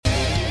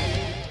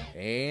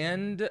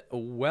And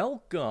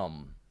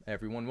welcome,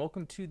 everyone.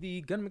 Welcome to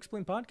the Gundam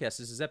Explained podcast.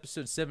 This is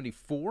episode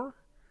 74.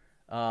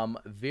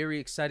 Very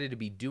excited to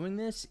be doing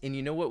this. And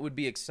you know what would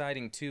be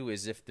exciting, too,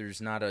 is if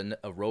there's not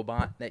a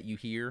robot that you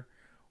hear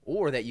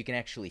or that you can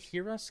actually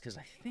hear us, because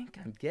I think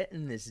I'm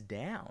getting this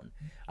down.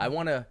 I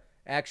want to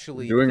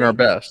actually doing our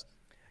best.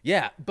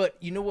 Yeah, but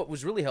you know what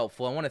was really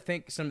helpful? I want to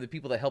thank some of the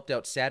people that helped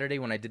out Saturday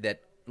when I did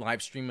that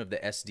live stream of the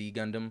SD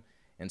Gundam.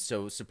 And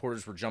so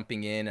supporters were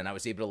jumping in, and I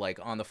was able to, like,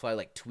 on the fly,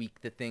 like, tweak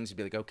the things and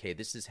be like, okay,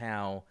 this is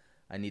how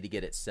I need to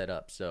get it set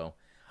up. So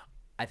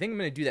I think I'm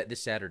going to do that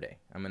this Saturday.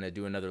 I'm going to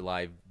do another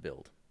live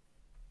build.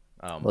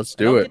 Let's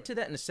do it. I'll get to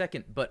that in a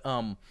second. But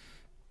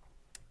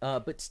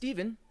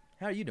Steven,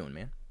 how are you doing,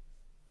 man?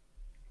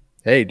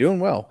 Hey,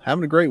 doing well.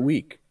 Having a great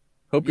week.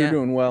 Hope you're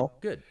doing well.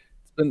 Good.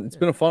 It's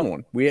been a fun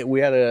one. We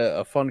had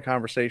a fun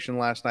conversation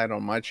last night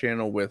on my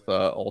channel with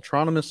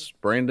Ultronomus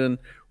Brandon,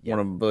 one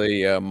of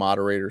the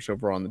moderators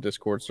over on the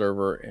Discord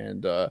server,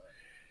 and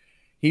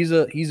he's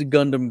a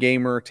Gundam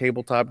gamer,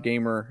 tabletop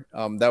gamer.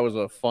 That was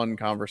a fun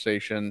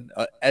conversation.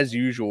 As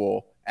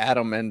usual,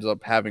 Adam ends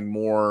up having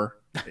more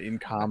in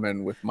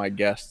common with my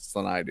guests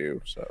than I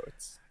do, so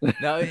it's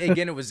now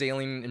again it was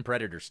Alien and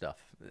Predator stuff.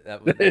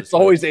 It's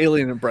always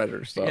Alien and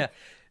Predator stuff. Yeah.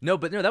 No,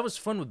 that was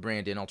fun with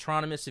Brandon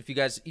Ultronomus. If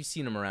you've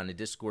seen him around the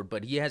Discord,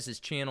 but he has his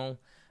channel.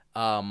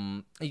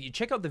 You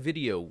check out the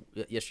video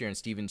yesterday on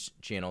Steven's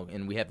channel,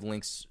 and we have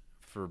links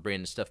for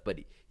Brandon's stuff. But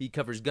he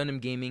covers Gundam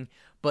gaming.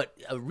 But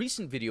a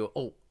recent video.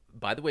 Oh,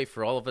 by the way,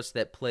 for all of us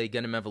that play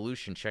Gundam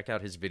Evolution, check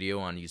out his video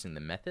on using the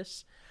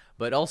Methus.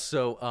 But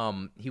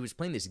also, he was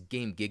playing this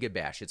game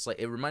Gigabash.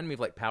 It reminded me of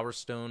like Power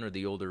Stone or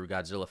the older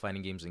Godzilla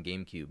fighting games in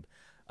GameCube.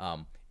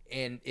 But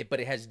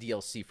it has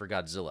DLC for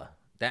Godzilla.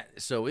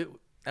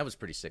 That was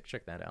pretty sick.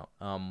 Check that out.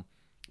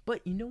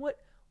 But you know what?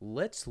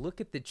 Let's look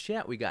at the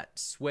chat. We got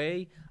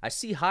Sway. I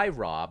see hi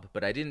Rob,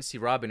 but I didn't see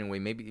Rob anyway.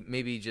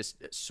 Maybe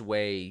just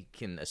Sway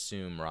can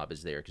assume Rob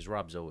is there because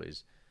Rob's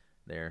always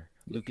there.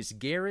 Lucas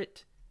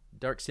Garrett,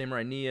 Dark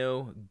Samurai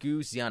Neo,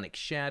 Goose, Yannick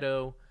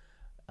Shadow.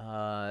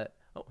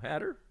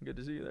 Hatter. Good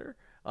to see you there.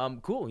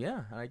 Cool.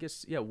 Yeah. I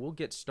guess we'll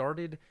get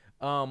started.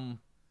 Jedi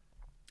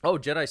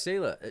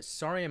Sayla.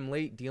 Sorry I'm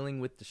late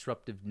dealing with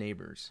disruptive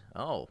neighbors.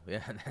 Oh,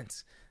 yeah,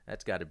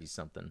 that's got to be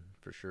something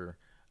for sure.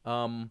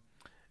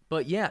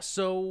 But yeah,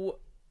 so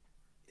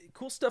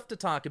cool stuff to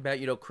talk about.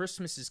 You know,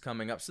 Christmas is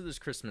coming up, so there's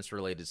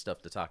Christmas-related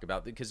stuff to talk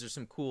about because there's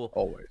some cool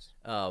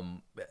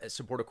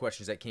supporter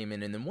questions that came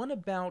in, and then one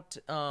about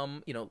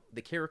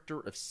the character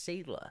of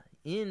Sayla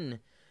in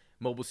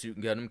Mobile Suit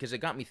Gundam, because it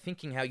got me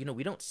thinking how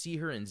we don't see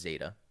her in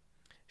Zeta.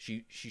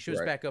 She shows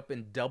back up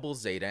in Double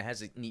Zeta,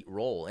 has a neat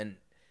role, and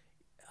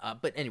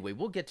but anyway,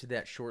 we'll get to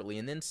that shortly,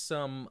 and then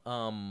some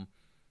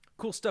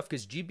cool stuff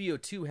because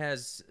GBO2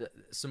 has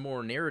some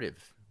more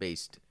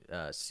narrative-based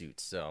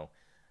suits. So,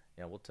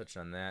 yeah, we'll touch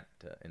on that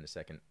in a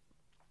second.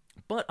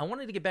 But I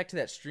wanted to get back to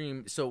that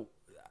stream. So,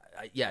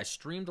 I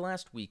streamed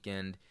last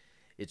weekend.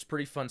 It's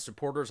pretty fun.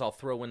 Supporters, I'll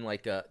throw in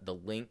like the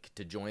link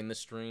to join the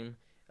stream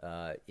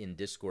in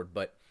Discord.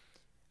 But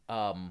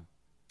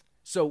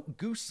so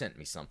Goose sent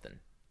me something.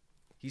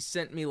 He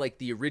sent me like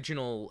the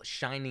original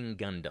Shining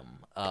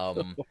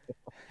Gundam.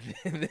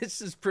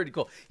 This is pretty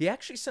cool. He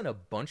actually sent a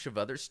bunch of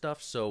other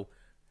stuff. So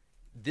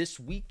this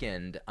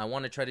weekend, I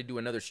want to try to do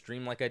another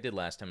stream like I did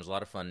last time. It was a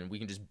lot of fun, and we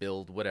can just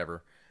build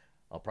whatever.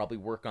 I'll probably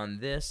work on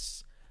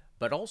this.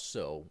 But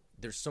also,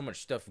 there's so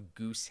much stuff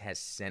Goose has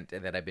sent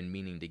that I've been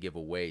meaning to give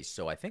away.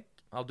 So I think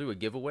I'll do a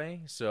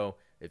giveaway. So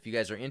if you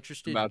guys are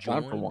interested, about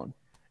join. time for one.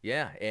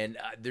 Yeah, and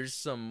there's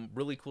some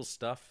really cool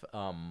stuff.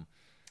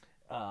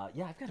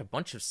 I've got a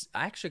bunch of...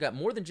 I actually got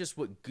more than just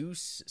what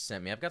Goose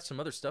sent me. I've got some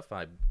other stuff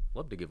I'd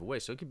love to give away.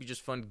 So it could be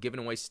just fun giving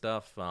away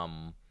stuff,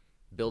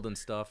 building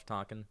stuff,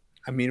 talking.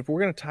 I mean, if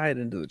we're going to tie it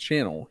into the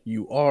channel,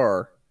 you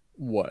are,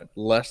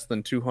 less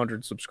than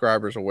 200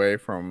 subscribers away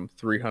from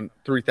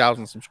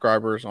 3,000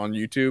 subscribers on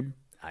YouTube?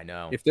 I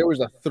know. If there was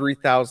a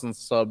 3,000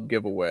 sub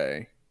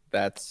giveaway,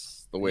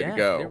 that's the way to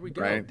go. There we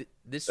go. Right?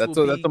 That's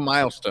a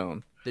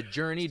milestone. The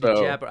journey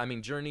to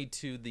journey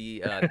to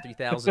the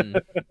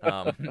 3,000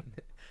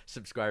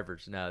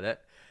 subscribers. That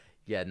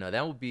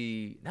would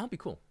be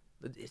cool.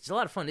 It's a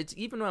lot of fun. It's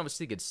even when I was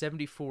thinking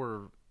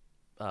 74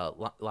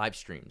 live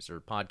streams or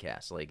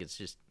podcasts, like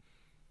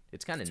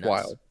it's kind of nuts.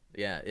 Wild.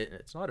 Yeah,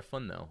 it's a lot of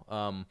fun though.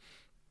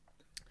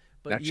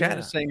 But now chat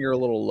is saying you're a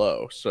little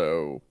low,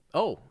 so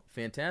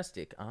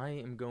fantastic. I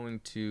am going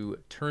to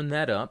turn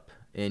that up,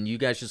 and you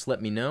guys just let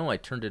me know. I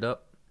turned it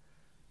up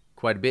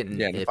quite a bit.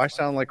 And if I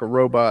sound like a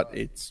robot,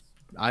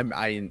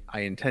 I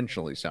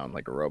intentionally sound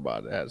like a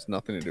robot. It has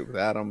nothing to do with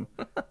Adam.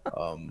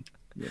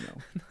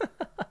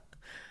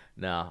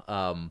 No,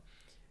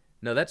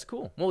 that's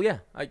cool. Well,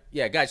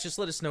 guys, just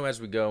let us know as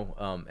we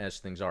go, as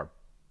things are.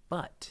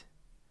 But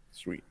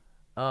sweet.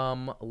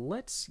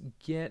 Let's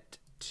get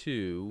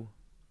to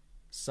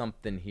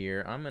something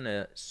here. I'm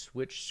gonna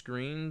switch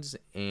screens,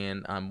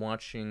 and I'm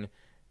watching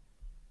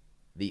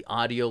the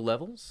audio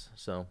levels.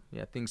 So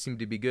yeah, things seem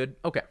to be good.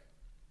 Okay.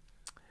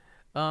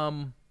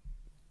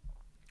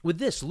 With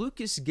this,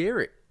 Lucas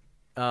Garrett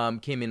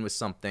came in with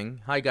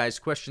something. Hi guys,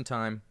 question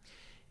time.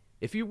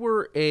 If you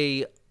were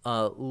a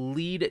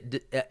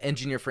lead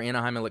engineer for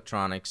Anaheim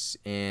Electronics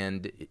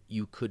and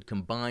you could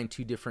combine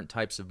two different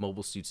types of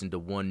mobile suits into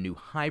one new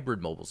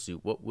hybrid mobile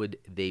suit, what would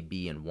they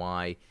be and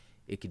why?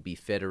 It could be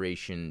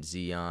Federation,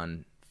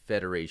 Xeon,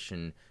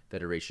 Federation,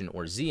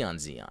 or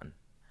Xeon,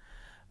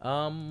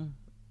 Xeon.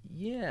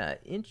 Yeah,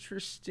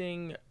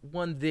 interesting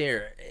one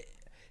there.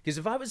 Because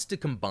if I was to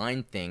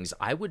combine things,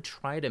 I would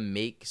try to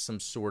make some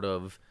sort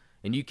of,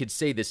 and you could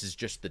say this is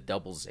just the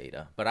double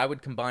Zeta, but I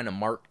would combine a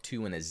Mark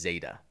II and a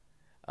Zeta.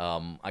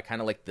 I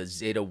kind of like the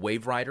Zeta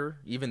Wave Rider,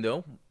 even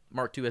though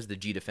Mark II has the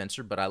G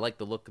Defensor, but I like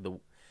the look of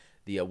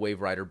the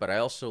Wave Rider, but I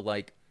also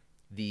like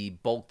the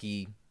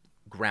bulky,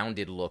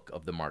 grounded look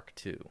of the Mark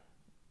II.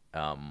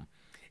 And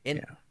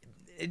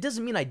it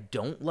doesn't mean I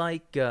don't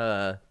like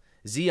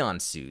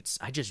Xeon suits.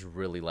 I just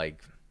really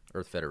like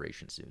Earth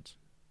Federation suits.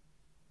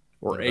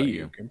 Or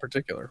AUG in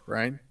particular,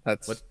 right?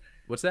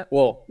 What's that?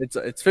 Well, it's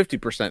 50%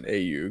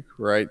 AUG,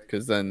 right?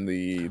 Because then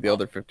the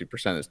other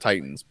 50% is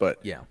Titans, but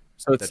yeah,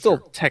 so it's still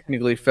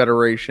technically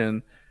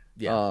Federation.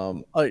 Yeah.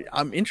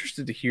 I'm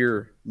interested to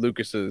hear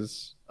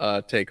Lucas's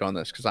take on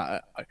this because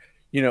I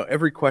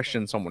every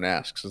question someone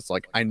asks, it's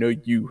like I know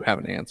you have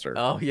an answer.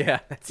 Oh yeah,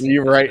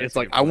 you're right. It's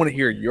like I want to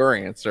hear your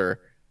answer.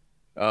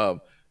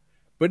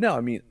 But no,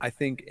 I mean, I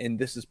think, and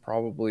this is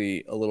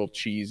probably a little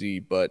cheesy,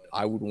 but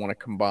I would want to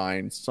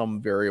combine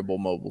some variable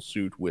mobile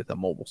suit with a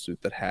mobile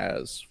suit that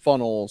has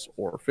funnels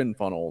or fin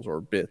funnels or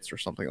bits or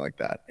something like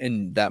that.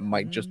 And that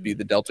might just be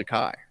the Delta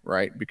Chi,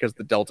 right? Because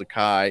the Delta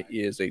Chi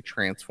is a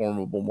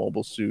transformable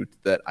mobile suit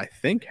that I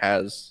think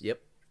has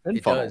fin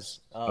funnels.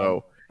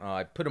 So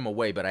I put him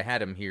away, but I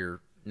had him here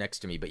next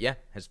to me. But yeah,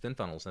 has fin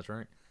funnels. That's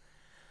right.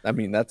 I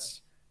mean,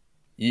 it's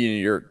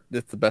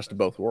the best of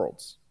both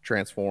worlds.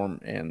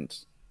 Transform and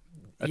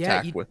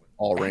attack with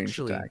all range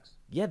attacks.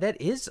 Yeah,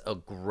 that is a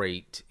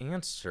great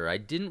answer. I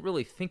didn't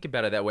really think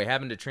about it that way,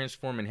 having to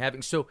transform and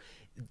having... So,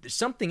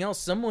 something else,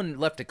 someone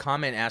left a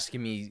comment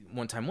asking me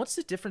one time, what's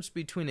the difference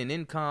between an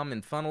Incom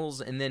and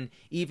funnels? And then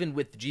even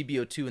with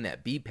GBO2 and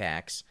that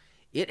B-Packs,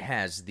 it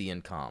has the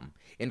Incom.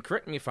 And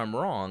correct me if I'm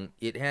wrong,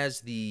 it has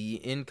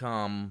the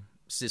Incom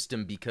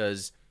system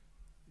because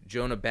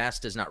Jonah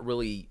Basta is not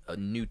really a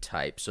new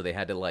type, so they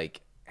had to,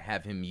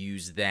 have him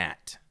use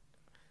that.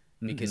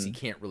 Because he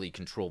can't really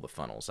control the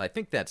funnels. I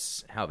think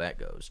that's how that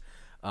goes.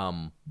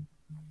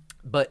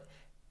 But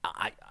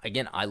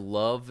I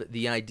love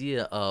the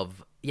idea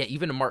of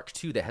even a Mark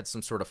II that had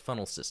some sort of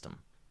funnel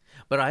system.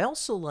 But I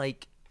also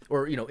like,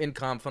 or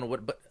Incom funnel.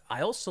 But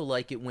I also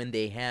like it when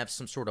they have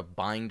some sort of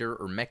binder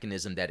or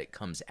mechanism that it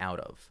comes out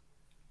of.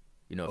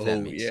 If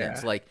that makes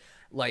sense.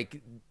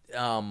 Like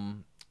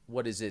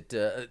what is it?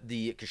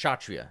 The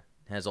Kshatriya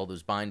has all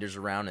those binders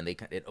around and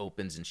it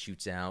opens and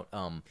shoots out.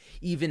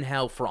 Even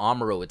how for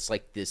Amuro it's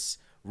like this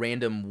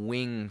random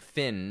wing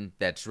fin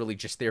that's really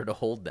just there to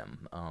hold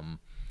them.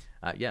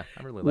 I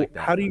really like that.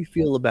 How do you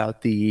feel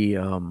about the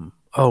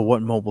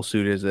what mobile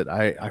suit is it?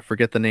 I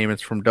forget the name.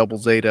 It's from Double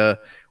Zeta,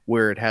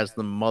 where it has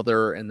the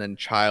mother and then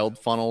child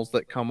funnels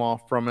that come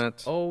off from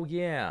it. Oh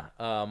yeah,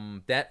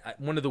 that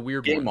one of the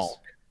weird ones.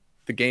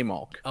 The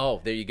Gamalk. Oh,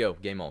 there you go,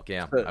 Gamalk.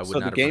 Yeah, so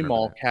the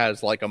Gamalk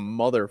has like a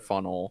mother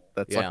funnel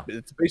that's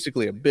it's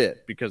basically a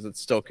bit because it's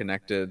still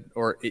connected,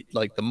 or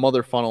like the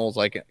mother funnel is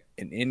like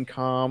an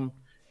Incom,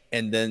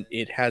 and then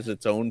it has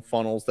its own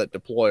funnels that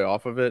deploy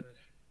off of it.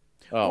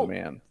 Oh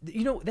man,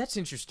 that's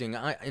interesting.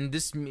 And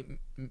this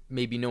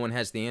maybe no one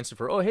has the answer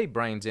for. Oh hey,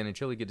 Brian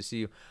Zanichelli, good to see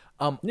you.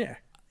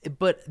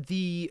 But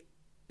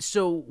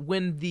so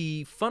when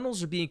the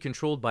funnels are being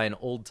controlled by an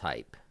old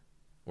type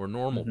or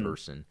normal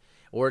person,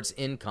 or it's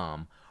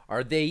Incom,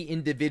 are they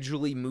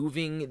individually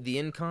moving the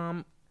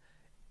Incom?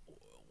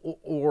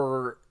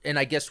 And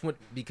I guess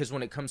because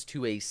when it comes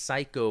to a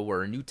psycho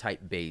or a new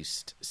type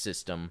based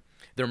system,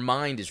 their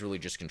mind is really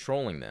just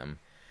controlling them.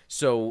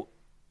 So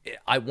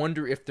I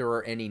wonder if there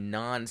are any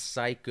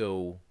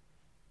non-psycho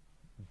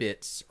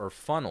bits or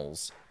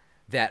funnels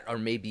that are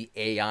maybe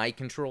AI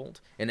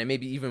controlled, and then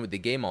maybe even with the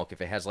Gamalk, if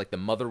it has like the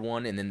mother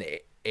one and then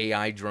the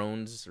AI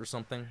drones or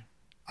something.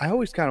 I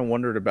always kind of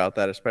wondered about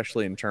that,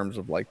 especially in terms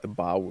of like the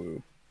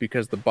Bawu,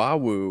 because the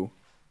Bawu,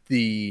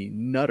 the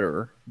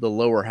nutter, the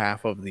lower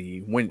half of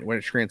when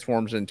it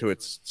transforms into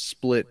its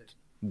split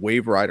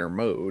Wave Rider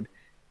mode,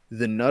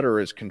 the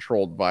nutter is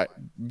controlled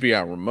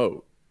via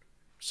remote.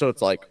 So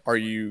it's like, do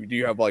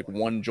you have like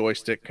one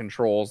joystick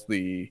controls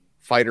the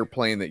fighter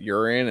plane that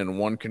you're in and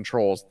one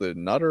controls the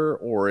nutter,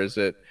 or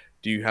do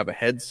you have a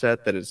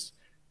headset that is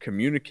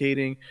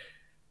communicating?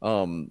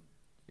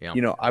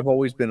 I've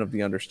always been of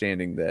the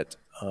understanding that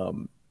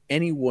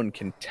anyone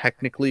can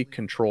technically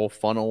control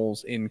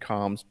funnels,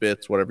 Incoms,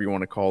 bits, whatever you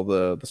want to call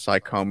the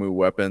Psychomu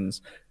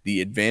weapons. The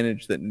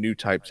advantage that new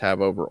types have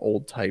over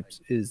old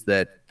types is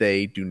that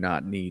they do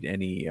not need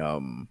any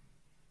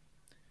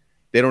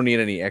they don't need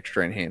any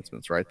extra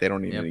enhancements, right? They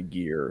don't need any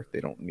gear. They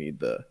don't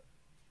need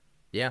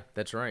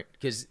that's right.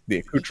 Because the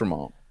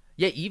accoutrement.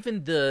 Yeah,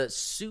 even the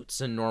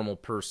suits a normal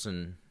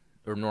person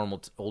or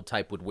normal old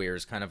type would wear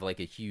is kind of like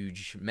a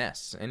huge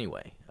mess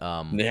anyway.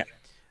 Yeah.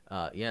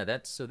 Yeah,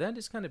 that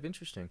is kind of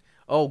interesting.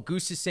 Oh,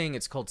 Goose is saying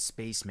it's called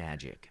Space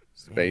Magic.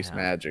 Space Yeah,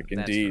 magic,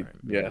 that's indeed. right.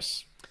 Yeah.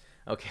 Yes.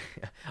 Okay.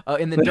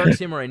 And then Dark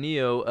Samurai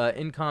Neo,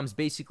 Incoms,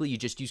 basically you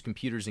just use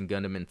computers in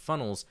Gundam, and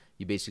Funnels,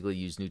 you basically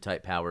use new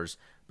type powers.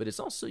 But it's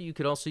also, you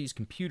could also use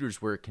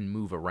computers where it can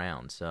move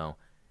around. So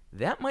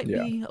that might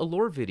Yeah. be a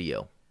lore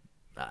video.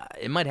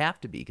 It might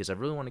have to be, because I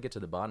really want to get to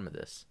the bottom of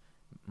this.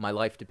 My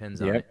life depends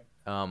on Yep. it.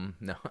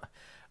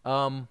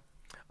 No.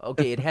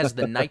 Okay, it has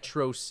the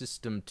Nitro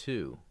system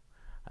too.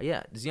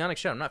 Yeah, Xeonic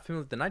Shadow. I'm not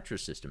familiar with the Nitro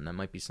system. That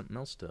might be something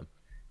else to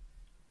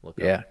look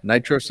up. Yeah.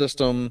 Nitro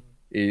system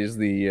is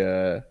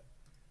the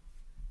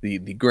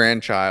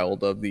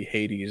grandchild of the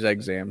Hades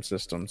exam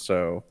system.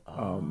 So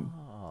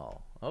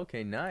Oh, okay,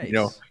 you know,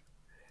 nice.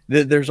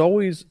 there's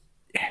always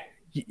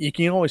you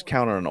can always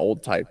count on an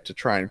old type to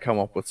try and come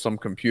up with some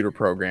computer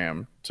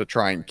program to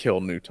try and kill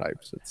new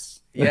types.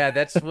 It's Yeah,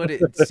 that's what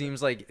it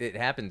seems like it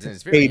happens, and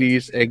it's very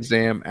Hades, interesting.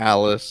 exam,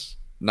 Alice,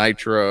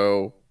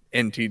 Nitro,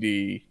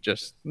 NTD.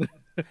 Just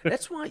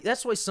That's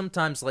why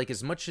sometimes, like,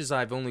 as much as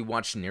I've only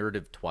watched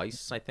Narrative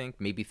twice, I think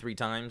maybe 3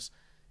 times,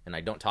 and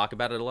I don't talk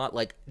about it a lot.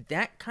 Like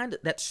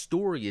that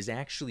story is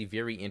actually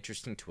very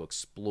interesting to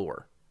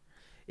explore.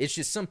 It's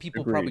just some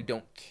people probably agreed.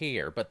 don't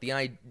care, but the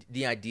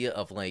idea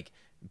of like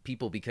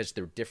people because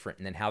they're different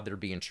and then how they're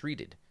being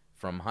treated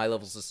from high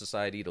levels of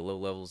society to low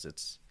levels,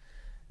 it's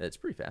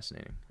pretty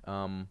fascinating.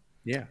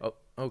 Yeah. Oh,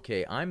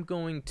 okay, I'm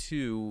going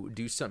to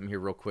do something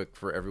here real quick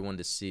for everyone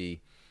to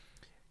see.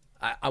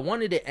 I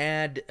wanted to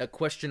add a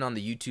question on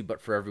the YouTube, but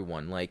for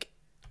everyone, like,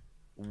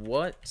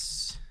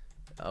 what's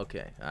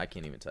okay? I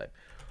can't even type.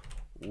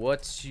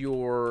 What's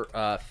your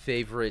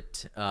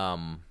favorite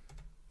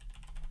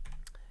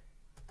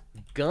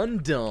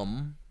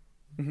Gundam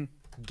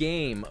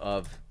game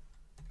of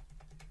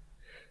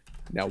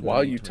Now,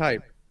 while you 2022?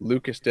 type,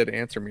 Lucas did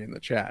answer me in the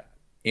chat.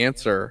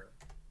 Answer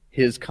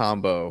his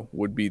combo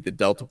would be the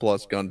Delta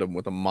Plus Gundam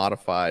with a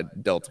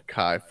modified Delta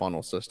Chi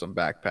funnel system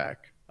backpack,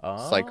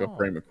 Psycho Oh,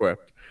 frame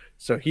equipped.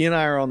 So he and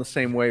I are on the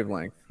same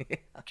wavelength,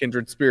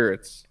 kindred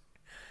spirits.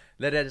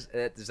 that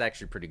is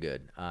actually pretty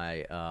good.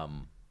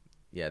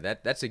 Yeah,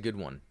 that's a good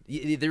one.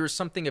 There is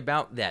something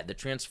about that, the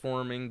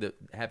transforming, the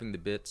having the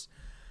bits.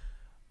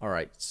 All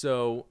right,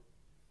 so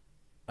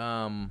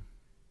um,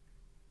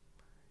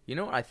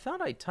 I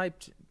thought I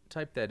typed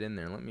that in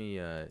there. Let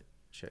me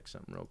check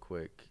something real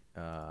quick.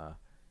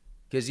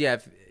 Because yeah,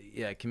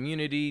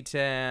 community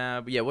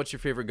tab. Yeah, what's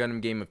your favorite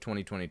Gundam game of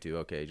 2022?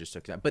 Okay, just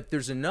took that. But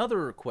there's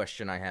another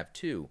question I have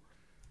too.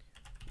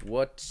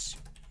 What's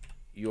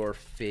your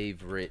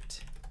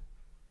favorite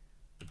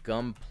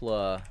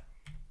Gunpla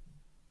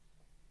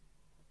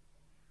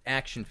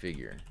action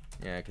figure?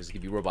 Yeah, because it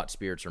could be Robot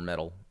Spirits or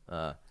Metal.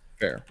 Fair.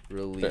 Fair.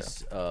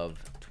 Release of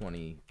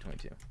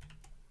 2022.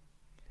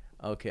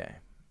 Okay.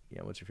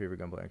 Yeah, what's your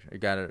favorite Gunpla action? You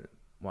gotta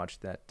watch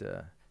that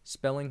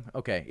spelling.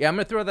 Okay. Yeah, I'm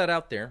gonna throw that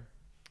out there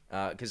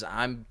because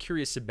I'm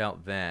curious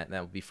about that. That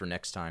will be for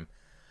next time.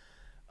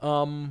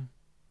 Um.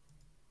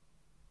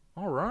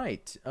 All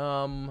right.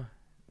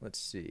 Let's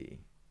see.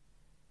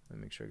 Let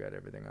me make sure I got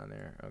everything on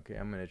there. Okay,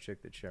 I'm gonna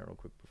check the chat real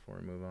quick before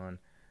we move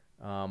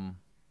on.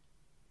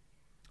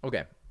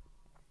 Okay.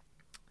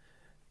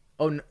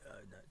 Oh.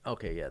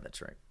 Okay. Yeah,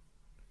 that's right.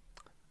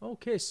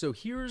 Okay, so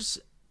here's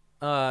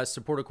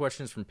supporter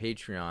questions from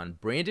Patreon.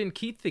 Brandon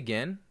Keith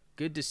again.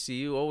 Good to see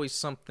you. Always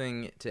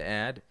something to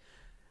add.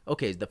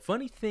 Okay, the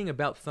funny thing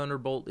about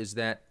Thunderbolt is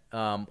that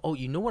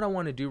you know what I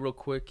want to do real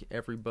quick,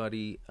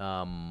 everybody?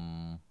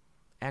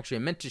 Actually, I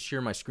meant to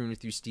share my screen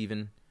with you,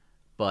 Steven,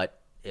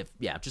 but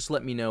just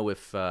let me know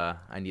if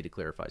I need to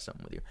clarify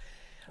something with you.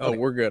 Oh, Okay.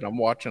 we're good. I'm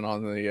watching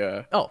on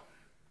the. Oh,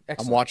 I'm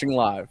excellent. watching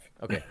live.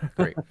 Okay,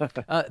 great.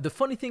 The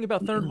funny thing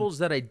about Thunderbolt is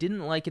that I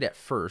didn't like it at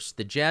first.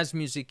 The jazz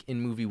music in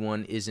movie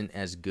 1 isn't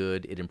as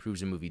good. It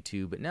improves in movie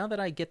 2, but now that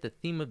I get the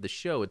theme of the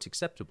show, it's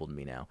acceptable to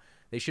me now.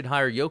 They should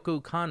hire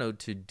Yoko Kanno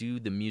to do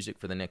the music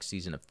for the next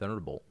season of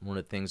Thunderbolt. One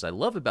of the things I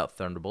love about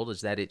Thunderbolt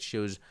is that it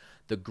shows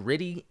the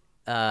gritty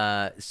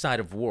side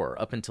of war.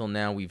 Up until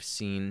now, we've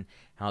seen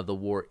how the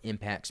war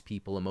impacts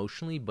people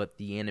emotionally, but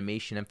the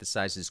animation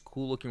emphasizes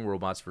cool-looking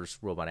robots versus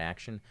robot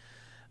action.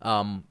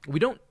 We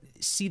don't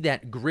see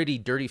that gritty,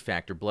 dirty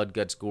factor, blood,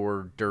 guts,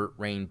 gore, dirt,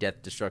 rain,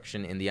 death,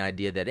 destruction, and the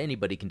idea that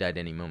anybody can die at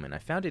any moment. I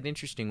found it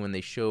interesting when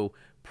they show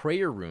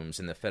prayer rooms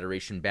in the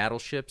Federation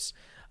battleships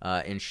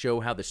and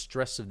show how the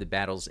stress of the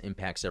battles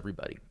impacts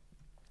everybody,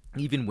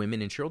 even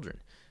women and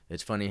children.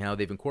 It's funny how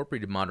they've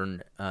incorporated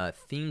modern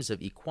themes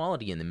of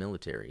equality in the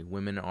military.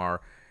 Women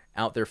are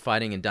out there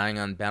fighting and dying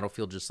on the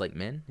battlefield just like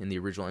men. In the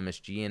original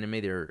MSG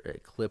anime, there's a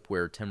clip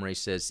where Temure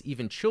says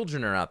even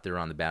children are out there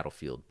on the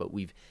battlefield, but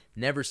we've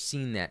never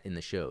seen that in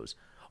the shows.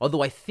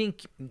 Although I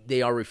think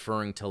they are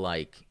referring to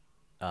like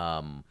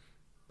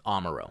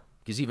Amuro,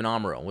 because even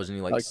Amuro wasn't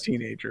he like Like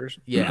teenagers.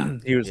 yeah,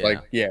 He was yeah, like,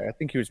 yeah, I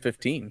think he was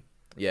 15.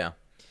 yeah.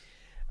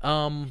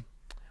 Um,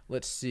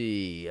 Let's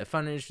see. I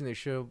found it interesting. They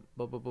show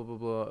blah blah blah blah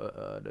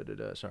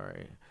blah.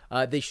 Sorry.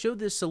 They showed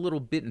this a little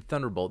bit in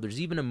Thunderbolt. There's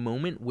even a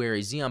moment where a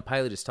Xeon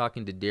pilot is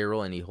talking to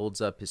Daryl, and he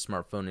holds up his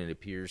smartphone, and it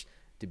appears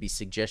to be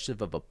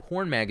suggestive of a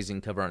porn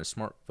magazine cover on a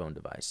smartphone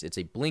device. It's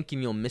a blink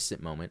and you'll miss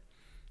it moment.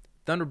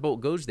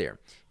 Thunderbolt goes there.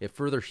 It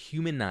further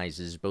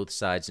humanizes both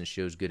sides and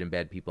shows good and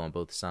bad people on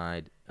both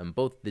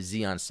the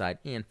Xeon side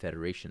and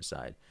Federation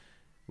side.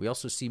 We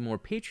also see more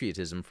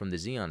patriotism from the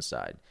Xeon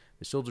side.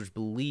 The soldiers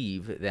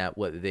believe that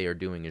what they are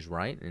doing is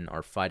right and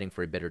are fighting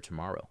for a better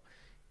tomorrow.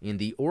 In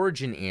the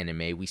Origin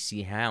anime, we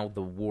see how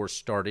the war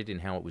started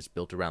and how it was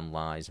built around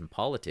lies and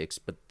politics,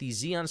 but the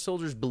Xeon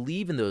soldiers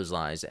believe in those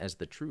lies as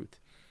the truth.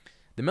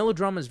 The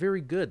melodrama is very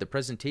good. The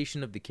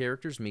presentation of the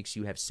characters makes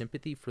you have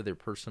sympathy for their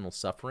personal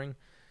suffering.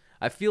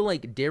 I feel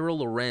like Daryl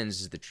Lorenz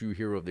is the true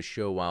hero of the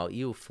show, while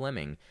E.O.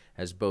 Fleming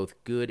has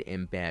both good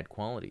and bad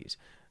qualities,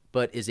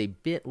 but is a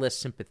bit less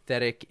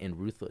sympathetic and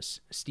ruthless.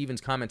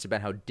 Steven's comments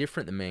about how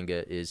different the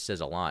manga is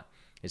says a lot.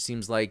 It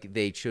seems like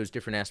they chose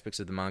different aspects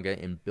of the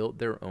manga and built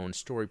their own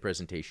story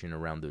presentation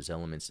around those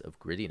elements of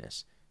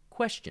grittiness.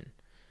 Question: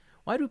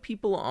 why do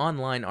people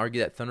online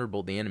argue that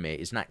Thunderbolt the anime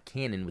is not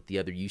canon with the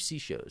other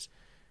UC shows?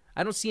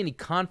 I don't see any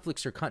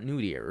conflicts or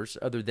continuity errors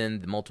other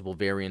than the multiple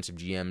variants of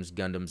GMs,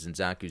 Gundams, and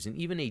Zakus, and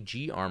even a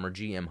G-Arm or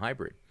GM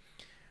hybrid.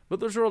 But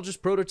those are all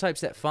just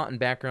prototypes that fought in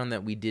background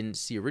that we didn't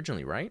see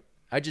originally, right?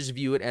 I just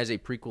view it as a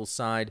prequel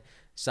side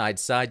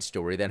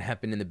story that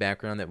happened in the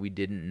background that we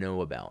didn't know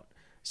about.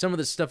 Some of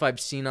the stuff I've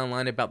seen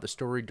online about the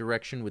story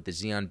direction with the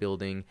Xeon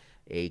building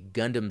a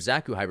Gundam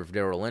Zaku hybrid for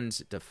Daryl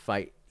Lens to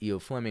fight E.O.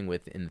 Fleming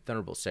with in the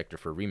Thunderbolt sector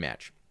for a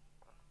rematch.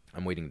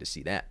 I'm waiting to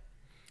see that.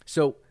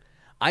 So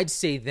I'd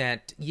say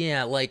that,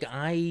 yeah, like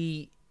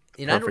I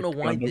don't know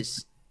why Gundam.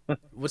 this...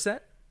 What's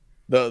that?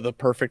 The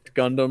perfect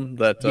Gundam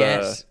that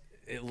Yes.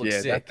 It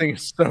looks sick. that thing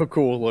is so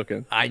cool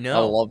looking. I know. I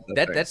love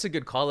that thing. That's a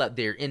good call out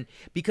there. And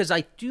because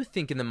I do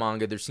think in the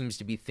manga there seems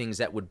to be things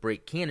that would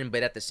break canon,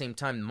 but at the same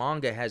time,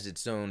 manga has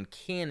its own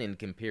canon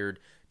compared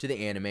to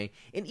the anime.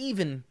 And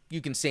even you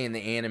can say in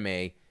the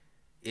anime,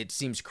 it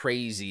seems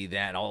crazy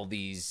that all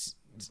these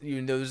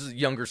those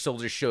younger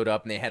soldiers showed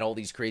up and they had all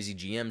these crazy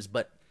GMs,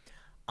 but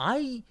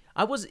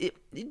it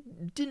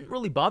didn't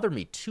really bother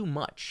me too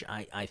much,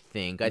 I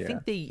think. I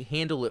think they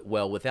handle it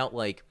well without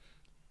like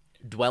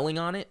dwelling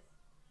on it.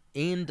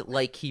 And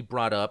like he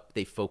brought up,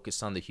 they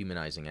focus on the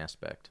humanizing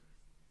aspect.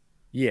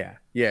 Yeah,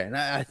 and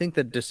I think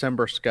that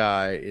December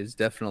Sky is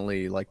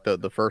definitely like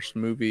the first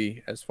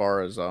movie as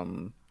far as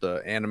the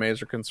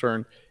animes are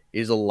concerned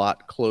is a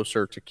lot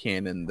closer to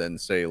canon than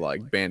say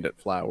like Bandit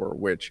Flower,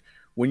 which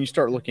when you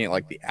start looking at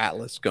like the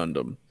Atlas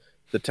Gundam,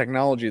 the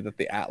technology that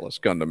the Atlas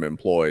Gundam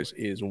employs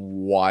is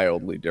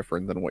wildly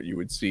different than what you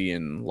would see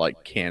in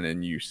like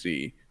canon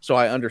UC. So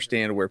I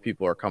understand where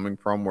people are coming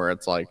from, where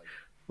it's like,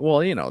 well,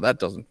 that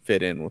doesn't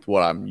fit in with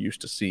what I'm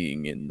used to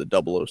seeing in the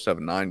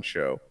 0079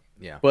 show.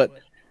 Yeah. But,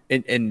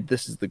 and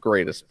this is the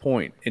greatest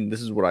point, and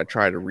this is what I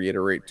try to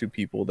reiterate to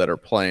people that are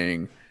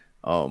playing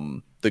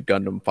the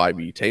Gundam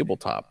 5e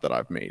tabletop that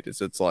I've made, is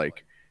it's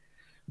like,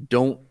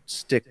 don't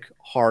stick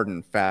hard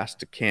and fast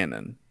to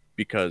canon,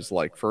 because,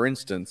 like, for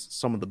instance,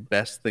 some of the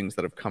best things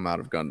that have come out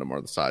of Gundam are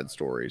the side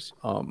stories.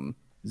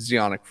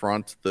 Zeonic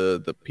Front,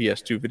 the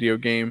PS2 video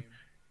game,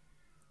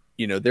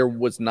 there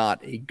was not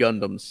a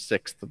Gundam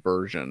 6th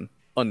version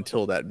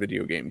until that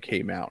video game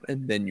came out.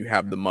 And then you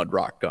have the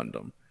Mudrock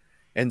Gundam.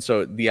 And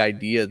so the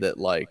idea that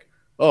like,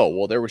 oh,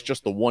 well, there was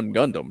just the one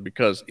Gundam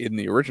because in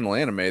the original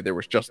anime, there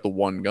was just the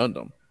one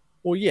Gundam.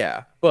 Well,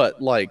 yeah,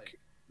 but like,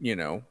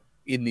 in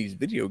these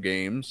video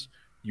games,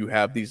 you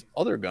have these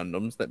other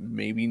Gundams that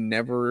maybe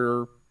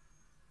never,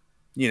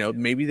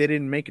 maybe they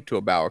didn't make it to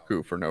a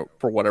Baoku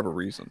for whatever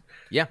reason.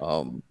 Yeah.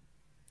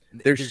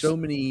 There's so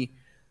many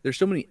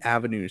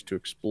avenues to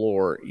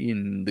explore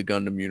in the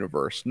Gundam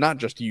universe, not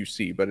just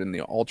UC, but in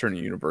the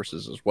alternate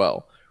universes as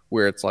well,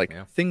 where it's like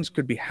things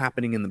could be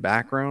happening in the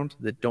background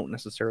that don't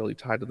necessarily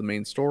tie to the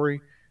main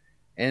story.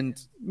 And,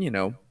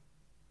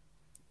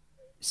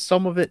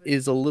 some of it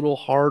is a little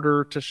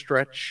harder to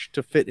stretch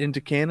to fit into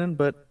canon,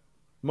 but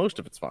most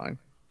of it's fine.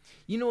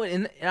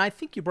 And I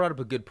think you brought up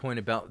a good point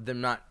about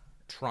them not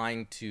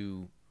trying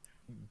to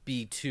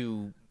be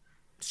too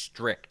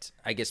strict.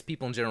 I guess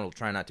people in general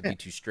try not to be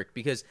too strict,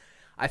 because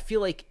I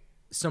feel like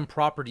some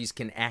properties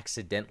can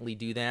accidentally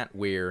do that,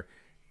 where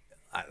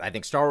I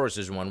think Star Wars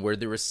is one where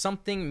there was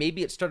something,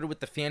 maybe it started with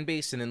the fan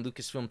base and then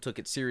Lucasfilm took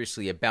it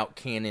seriously about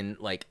canon,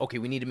 like, okay,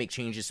 we need to make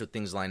changes so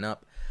things line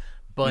up.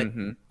 But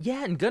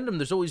yeah, in Gundam,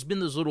 there's always been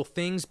those little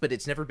things, but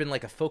it's never been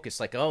like a focus,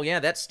 like, oh yeah,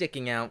 that's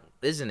sticking out,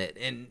 isn't it?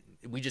 And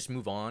we just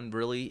move on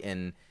really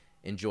and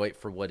enjoy it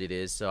for what it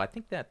is. So I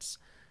think that's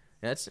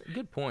a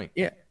good point.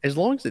 Yeah, as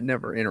long as it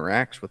never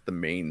interacts with the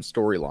main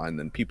storyline,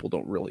 then people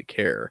don't really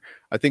care.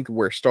 I think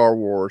where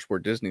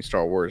Disney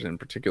Star Wars in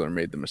particular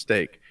made the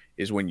mistake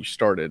is when you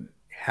started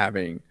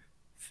having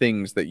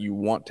things that you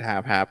want to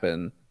have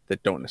happen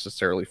that don't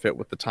necessarily fit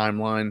with the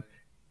timeline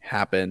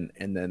happen,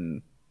 and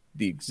then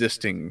the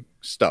existing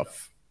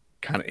stuff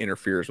kind of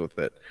interferes with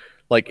it.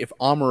 Like if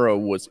Amuro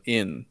was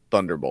in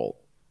Thunderbolt,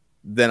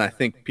 then I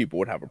think people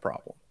would have a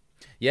problem.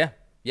 Yeah,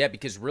 yeah,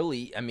 because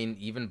really, I mean,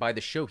 even by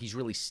the show, he's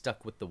really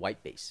stuck with the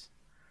white base.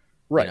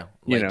 You Right. know,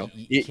 like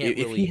you can't If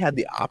he really. had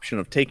the option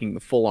of taking the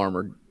full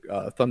armor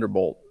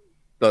Thunderbolt,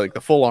 like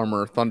the full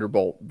armor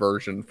Thunderbolt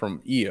version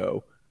from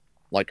EO,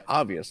 like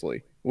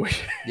obviously,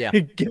 Yeah,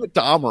 give it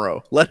to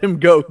Amuro. Let him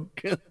go.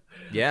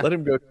 yeah. Let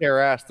him go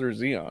tear ass through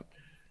Xeon.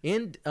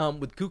 And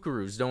with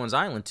Kookaroos, Doan's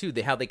Island too,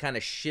 how they kind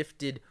of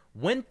shifted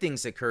when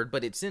things occurred,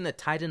 but it's in a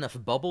tight enough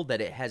bubble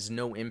that it has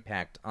no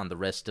impact on the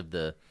rest of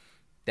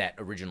that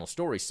original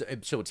story.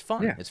 So it's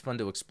fun. Yeah. It's fun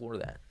to explore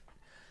that.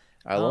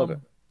 I love it.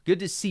 Good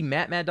to see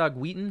Mad Dog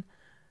Wheaton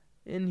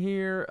in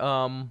here.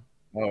 Oh,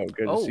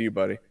 good to see you,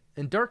 buddy.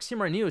 And Dark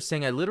Samurai Neo is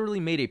saying, I literally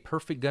made a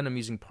perfect Gundam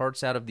using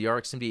parts out of the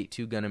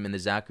RX-78-2 Gundam and the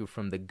Zaku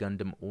from the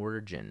Gundam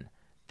Origin.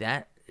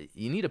 That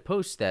you need to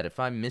post that if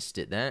I missed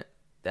it.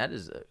 That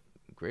is a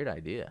great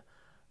idea.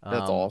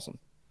 That's awesome.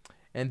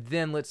 And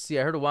then let's see.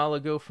 I heard a while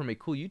ago from a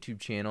cool YouTube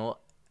channel.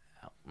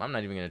 I'm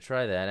not even going to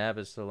try that.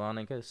 Abbas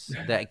Salonicus.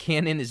 That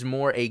canon is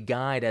more a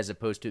guide as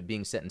opposed to it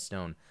being set in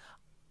stone.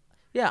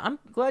 Yeah, I'm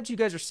glad you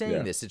guys are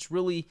saying this. It's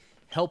really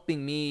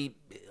helping me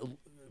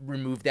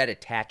remove that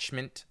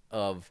attachment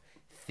of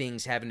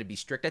things having to be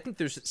strict. I think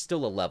there's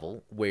still a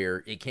level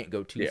where it can't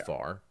go too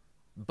far,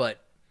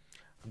 but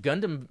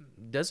Gundam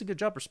does a good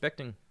job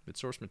respecting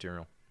its source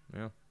material.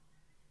 Yeah.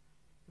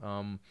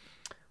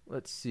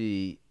 Let's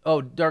see.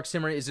 Oh, Dark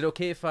Samurai, is it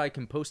okay if I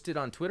can post it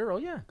on Twitter? Oh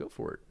yeah, go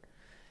for it.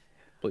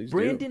 Please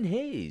Brandon do.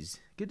 Hayes,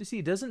 good to see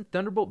you. Doesn't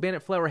Thunderbolt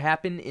Bandit Flower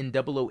happen in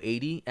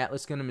 0080?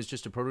 Atlas Gundam is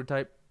just a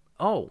prototype.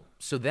 Oh,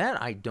 so that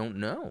I don't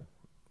know.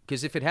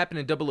 Because if it happened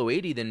in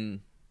 0080,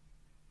 then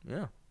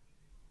yeah.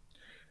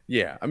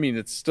 Yeah, I mean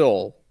it's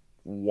still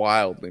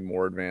wildly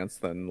more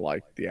advanced than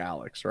like the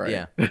Alex, right?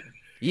 Yeah.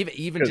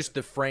 Even just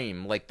the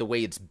frame, like the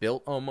way it's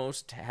built,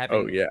 almost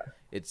having.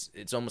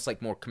 It's almost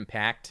like more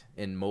compact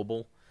and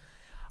mobile.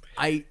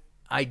 I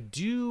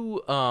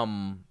do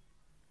gotta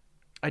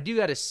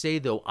say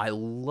though, I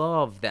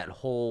love that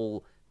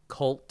whole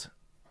cult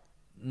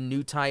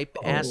new type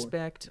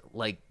aspect.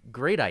 Like,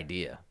 great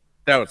idea.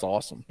 That was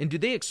awesome. And do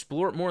they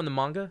explore it more in the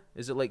manga?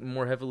 Is it like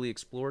more heavily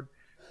explored?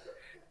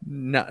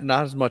 Not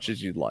as much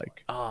as you'd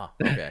like. Ah,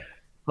 okay.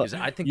 Because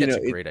I think that's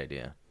a great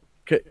idea.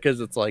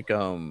 Because it's like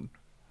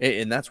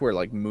and that's where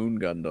like Moon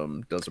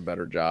Gundam does a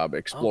better job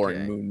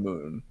exploring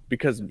Moon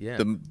because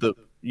the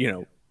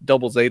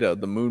Double Zeta,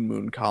 the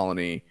Moon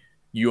colony,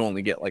 you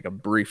only get like a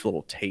brief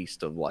little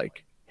taste of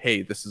like,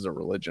 hey, this is a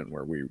religion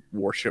where we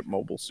worship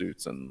mobile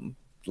suits and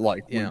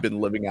like we've been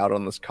living out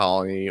on this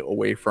colony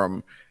away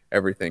from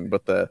everything.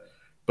 But the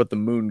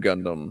Moon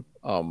Gundam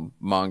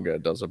manga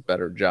does a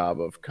better job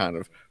of kind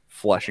of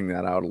fleshing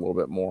that out a little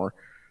bit more.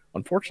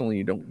 Unfortunately,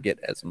 you don't get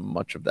as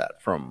much of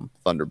that from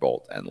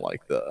Thunderbolt and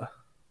like the.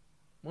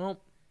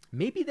 Well,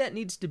 maybe that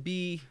needs to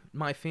be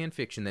my fan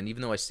fiction then,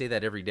 even though I say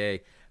that every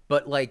day.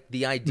 But like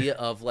the idea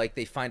of like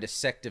they find a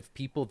sect of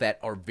people that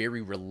are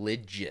very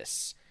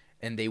religious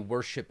and they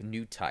worship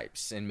new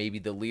types, and maybe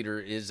the leader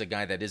is a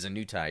guy that is a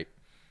new type,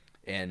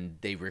 and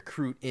they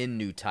recruit in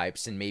new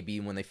types, and maybe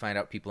when they find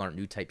out people aren't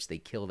new types, they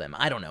kill them.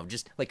 I don't know,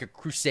 just like a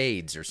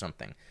Crusades or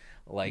something.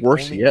 Like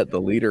worse yet, the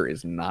leader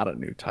is not a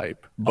new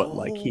type, but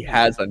like he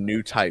has a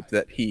new type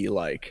that he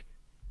like,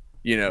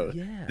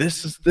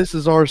 this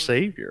is our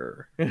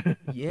savior.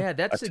 Yeah,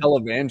 that's a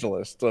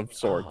televangelist of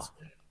sorts.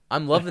 Oh,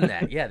 I'm loving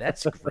that. Yeah,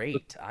 that's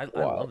great. I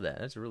love that.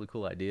 That's a really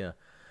cool idea.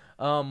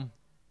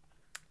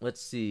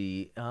 Let's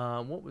see.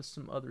 What was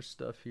some other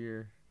stuff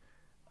here?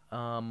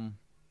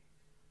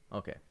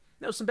 Okay.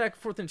 No, some back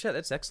and forth in chat.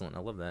 That's excellent. I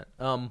love that.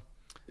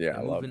 Yeah,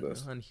 I love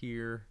this. On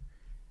here.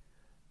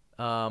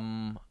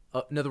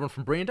 Another one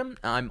from Brandon.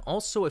 I'm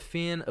also a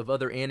fan of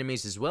other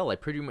animes as well. I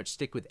pretty much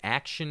stick with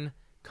action,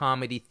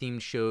 comedy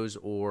themed shows,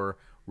 or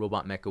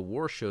robot mecha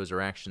war shows,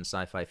 or action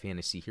sci-fi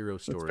fantasy hero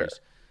stories.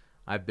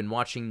 I've been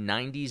watching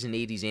 90s and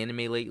 80s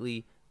anime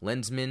lately.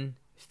 Lensman,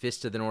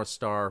 Fist of the North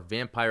Star,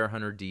 Vampire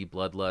Hunter D,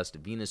 Bloodlust,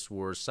 Venus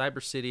Wars,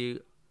 Cyber City,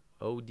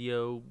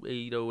 Odio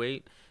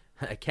 808,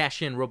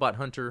 Cash In, Robot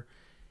Hunter,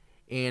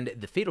 and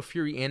the Fatal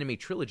Fury anime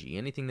trilogy.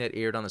 Anything that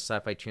aired on the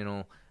Sci-Fi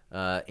Channel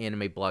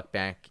anime block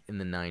back in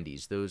the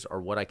 90s. Those are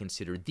what I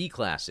consider the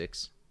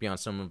classics, beyond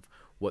some of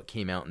what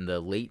came out in the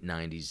late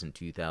 90s and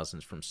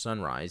 2000s from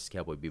Sunrise,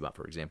 Cowboy Bebop,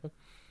 for example,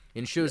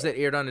 and shows that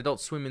aired on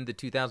Adult Swim in the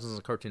 2000s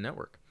on Cartoon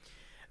Network.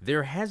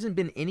 There hasn't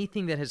been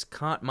anything that has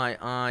caught my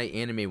eye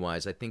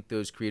anime-wise. I think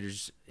those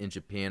creators in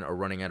Japan are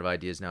running out of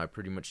ideas now. I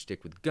pretty much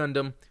stick with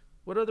Gundam.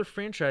 What other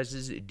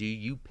franchises do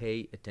you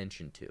pay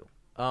attention to?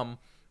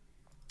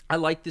 I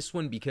like this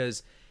one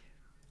because,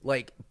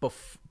 like,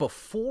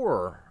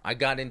 before I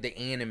got into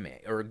anime,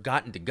 or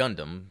got into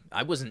Gundam,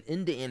 I wasn't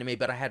into anime,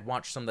 but I had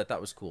watched some that I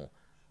thought was cool.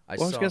 I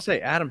was going to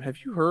say, Adam, have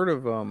you heard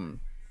of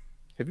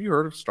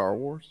Star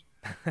Wars?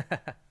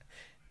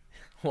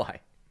 Why?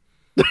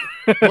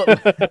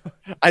 What?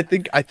 I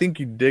think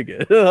you dig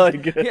it.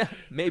 Like, Yeah,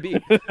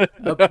 maybe.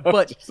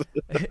 But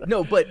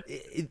no, but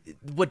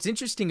what's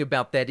interesting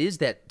about that is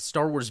that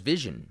Star Wars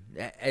Vision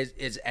as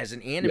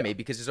an yeah, anime,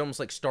 because it's almost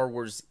like Star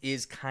Wars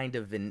is kind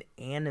of an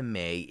anime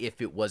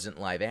if it wasn't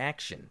live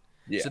action.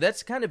 yeah, So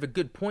that's kind of a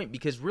good point,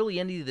 because really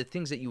any of the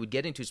things that you would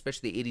get into,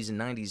 especially the 80s and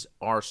 90s,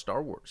 are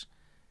Star Wars,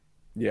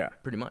 yeah.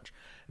 pretty much.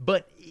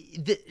 But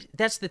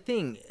that's the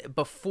thing.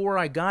 Before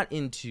I got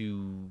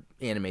into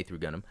anime through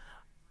Gundam,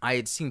 I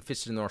had seen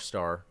Fist of the North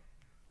Star,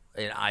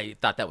 and I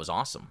thought that was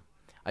awesome.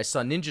 I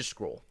saw Ninja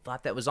Scroll,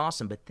 thought that was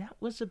awesome, but that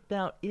was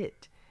about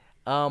it.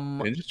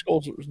 Um, Ninja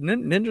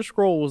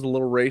Scroll was a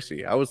little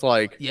racy. I was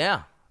like,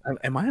 yeah,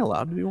 am I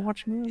allowed to be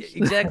watching this?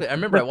 exactly. I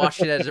remember I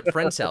watched it at a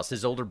friend's house.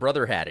 His older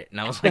brother had it, and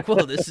I was like,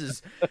 "Well, this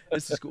is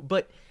cool."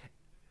 But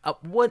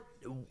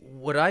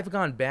what I've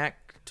gone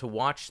back to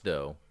watch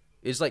though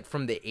is like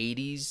from the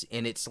 '80s,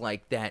 and it's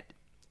like that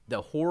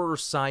the horror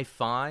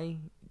sci-fi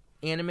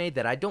anime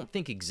that I don't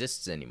think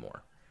exists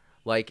anymore.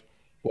 Like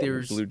What,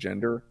 there's Blue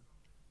Gender?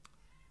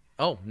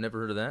 oh, never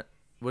heard of that.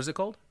 What is it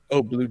called?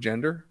 Oh, Blue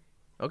Gender.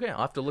 Okay,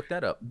 I'll have to look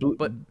that up. Blue,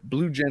 But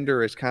Blue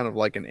Gender is kind of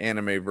like an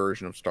anime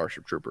version of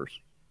Starship Troopers.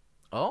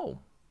 oh,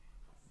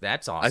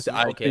 that's I, awesome.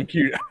 I Okay. think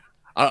you.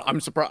 I'm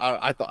surprised.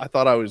 I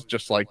thought I was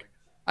just like,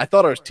 I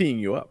thought I was teeing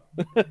you up.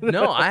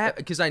 No,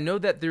 because I know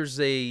that there's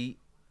a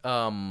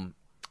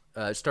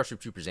Starship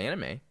Troopers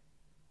anime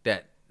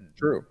that,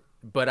 True.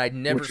 but I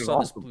never Which is saw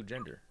this awesome. Blue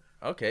Gender.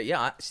 Okay,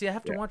 yeah. See, I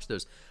have to Yeah. watch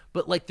those.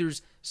 But like,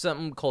 there's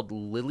something called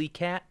Lily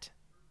Cat.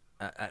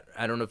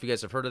 I don't know if you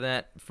guys have heard of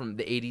that from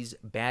the '80s.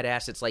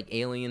 Badass. It's like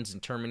Aliens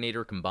and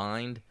Terminator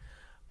combined.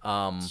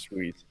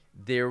 Sweet.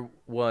 There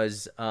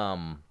was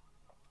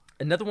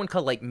another one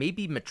called like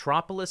maybe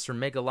Metropolis or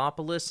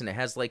Megalopolis, and it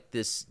has like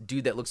this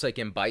dude that looks like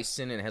M.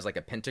 Bison, and it has like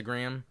a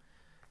pentagram,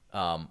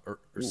 or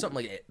something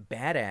like it.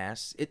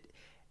 Badass.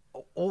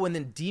 Oh, and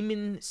then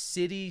Demon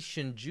City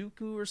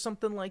Shinjuku or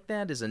something like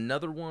that is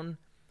another one.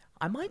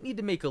 I might need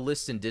to make a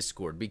list in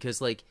Discord because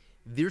like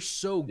they're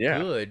so Yeah.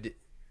 good.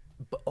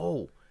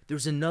 But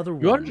there's another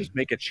You ought to one. just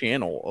make a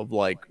channel of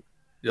like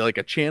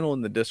a channel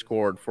in the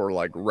Discord for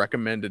like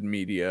recommended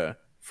media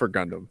for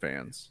Gundam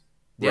fans,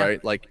 Yeah.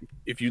 right? Like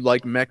if you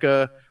like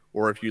mecha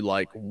or if you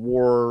like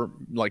war,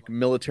 like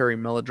military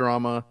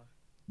melodrama,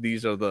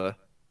 these are the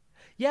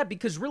Yeah,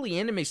 because really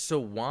anime's so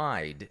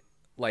wide.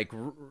 Like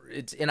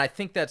it's, and I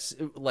think that's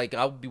like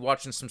I'll be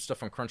watching some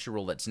stuff on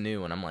Crunchyroll that's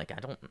new, and I'm like, I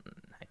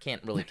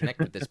can't really connect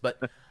with this. But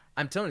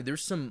I'm telling you,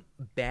 there's some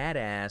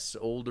badass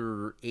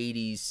older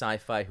 '80s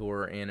sci-fi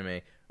horror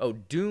anime. Oh,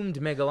 Doomed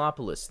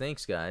Megalopolis.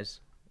 Thanks,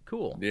 guys.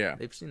 Cool. Yeah.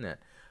 They've seen that.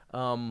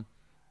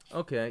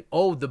 Okay.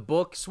 Oh, the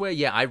book Sway.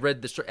 Yeah, I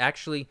read the.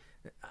 Actually,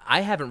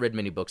 I haven't read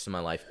many books in my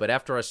life, but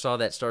after I saw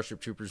that Starship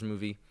Troopers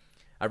movie,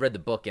 I read the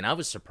book, and I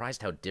was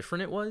surprised how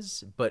different it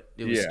was, but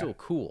it was Yeah. still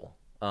cool.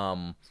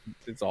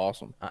 it's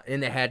awesome.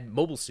 And they had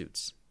mobile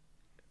suits,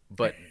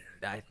 but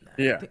I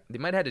Yeah. think they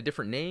might have had a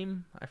different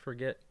name. I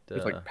forget.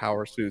 It's like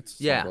power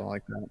suits, yeah. something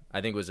like that. I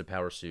think it was a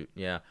power suit.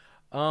 Yeah.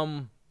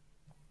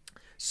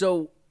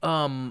 So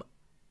I'm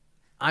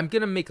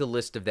gonna make a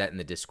list of that in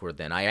the Discord.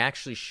 Then I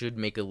actually should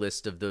make a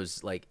list of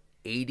those like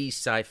 80s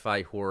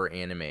sci-fi horror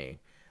anime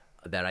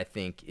that I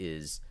think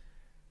is.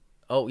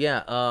 Oh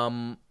yeah.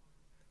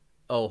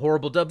 Oh,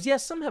 horrible dubs.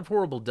 Yes, some have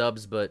horrible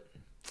dubs, but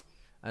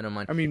I don't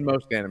mind. I mean,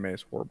 most anime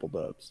is horrible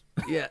dubs.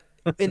 Yeah,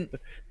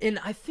 and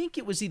I think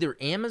it was either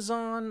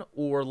Amazon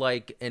or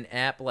like an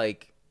app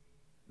like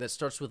that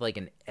starts with like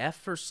an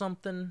F or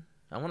something.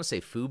 I want to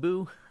say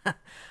Fubu.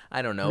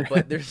 I don't know,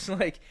 but there's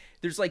like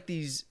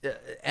these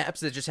apps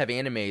that just have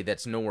anime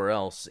that's nowhere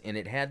else, and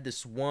it had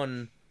this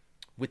one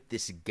with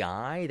this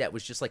guy that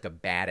was just like a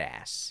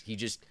badass. He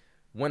just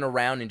went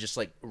around and just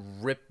like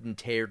ripped and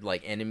teared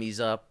like enemies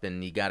up,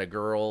 and he got a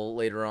girl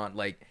later on.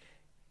 Like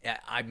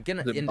I'm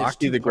gonna. Is it And there's Baki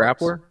two the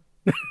parts. Grappler?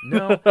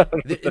 No,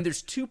 and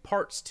there's two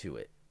parts to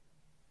it.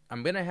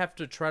 I'm gonna have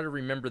to try to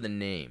remember the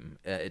name.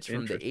 It's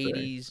from the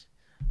Interesting.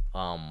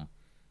 '80s.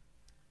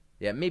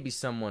 Yeah, maybe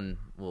someone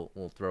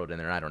will throw it in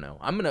there. I don't know.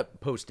 I'm gonna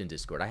post in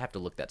Discord. I have to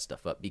look that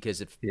stuff up because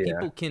if Yeah.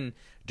 people can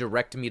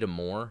direct me to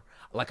more,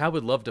 like I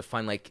would love to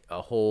find like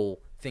a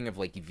whole thing of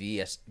like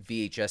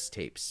VHS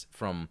tapes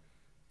from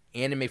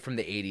anime from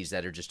the '80s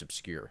that are just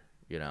obscure.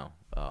 You know.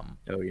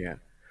 Oh yeah,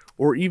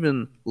 or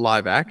even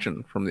live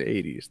action from the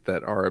 '80s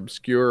that are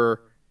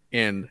obscure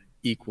and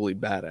equally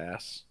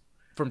badass.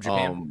 From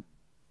Japan.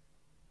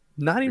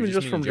 Not even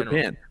just just mean from in general?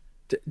 Japan.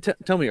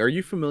 Tell me, are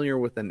you familiar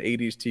with an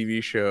 '80s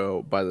TV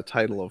show by the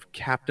title of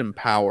Captain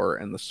Power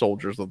and the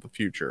Soldiers of the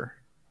Future?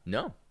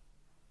 No.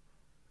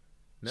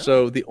 No.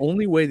 So the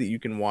only way that you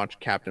can watch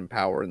Captain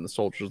Power and the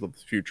Soldiers of the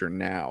Future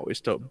now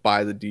is to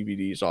buy the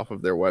DVDs off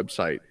of their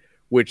website,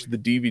 which the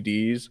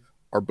DVDs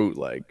are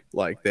bootleg.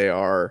 Like they're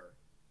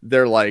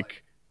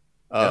like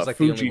That's like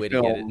the only way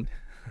to get it. Fujifilm.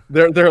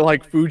 They're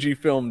like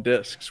Fujifilm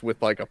discs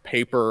with like a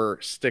paper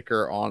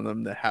sticker on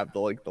them that have the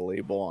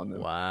label on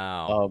them.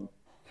 Wow. Um,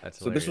 That's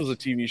so this was a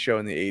TV show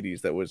in the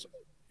 '80s that was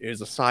It was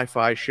a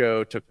sci-fi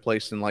show. Took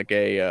place in like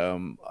a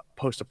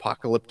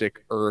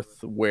post-apocalyptic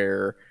Earth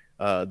where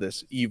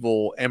this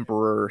evil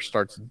emperor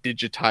starts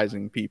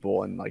digitizing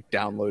people and like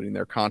downloading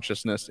their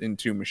consciousness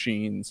into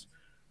machines.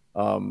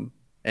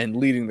 And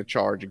leading the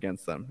charge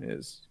against them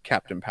is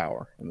Captain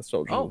Power and the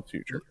Soldiers of Oh, the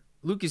Future.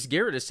 Lucas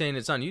Garrett is saying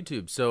it's on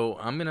YouTube, so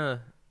I'm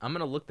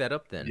gonna look that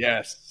up then.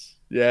 Yes,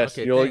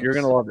 Okay, you're thanks.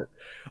 gonna love it.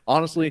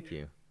 Honestly, Thank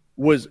you.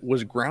 was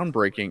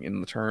groundbreaking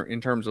in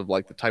terms of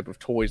like the type of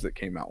toys that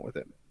came out with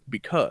it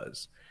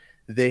because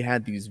they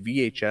had these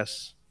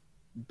VHS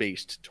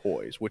based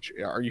toys. Which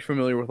are you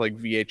familiar with like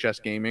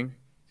VHS gaming?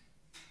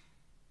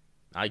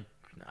 I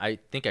I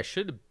think I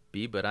should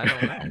be, but I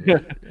don't know.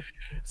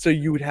 So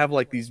you would have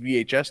like these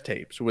VHS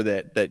tapes with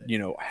it that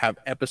have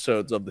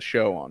episodes of the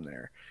show on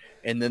there,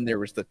 and then there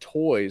was the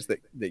toys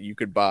that you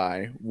could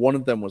buy. One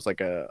of them was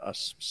like a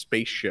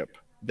spaceship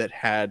that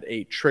had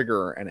a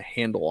trigger and a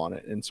handle on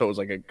it, and so it was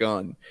like a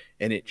gun,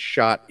 and it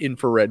shot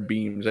infrared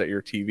beams at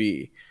your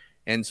TV.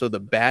 And so the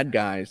bad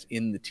guys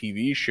in the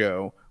TV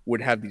show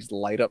would have these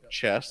light up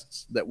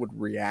chests that would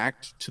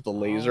react to the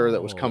laser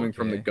that was Oh, coming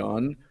from the okay.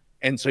 gun,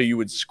 and so you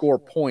would score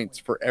points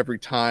for every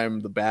time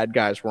the bad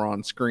guys were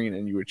on screen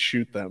and you would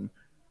shoot them.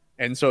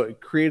 And so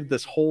it created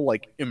this whole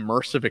like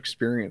immersive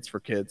experience for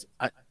kids.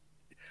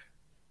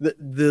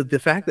 The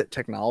fact that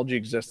technology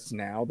exists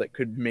now that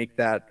could make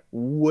that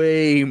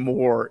way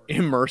more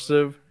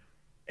immersive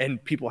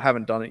and people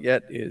haven't done it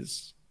yet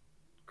is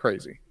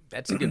crazy.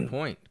 That's a good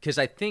point because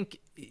I think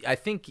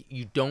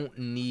you don't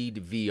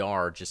need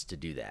VR just to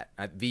do that.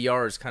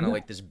 VR is kind of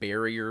like this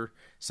barrier.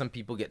 Some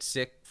people get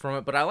sick from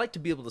it, but I like to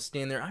be able to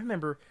stand there. I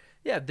remember,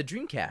 yeah, the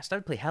Dreamcast. I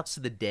would play House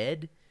of the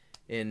Dead,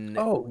 and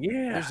Oh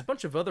yeah. there's a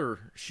bunch of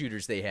other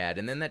shooters they had,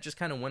 and then that just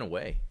kind of went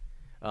away.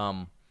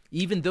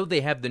 Even though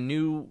they have the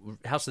new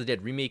House of the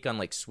Dead remake on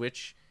like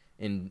Switch,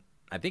 and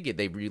I think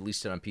they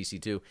released it on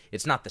PC too.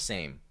 It's not the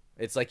same.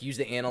 It's like use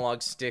the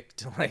analog stick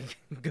to like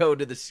go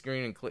to the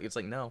screen and click. It's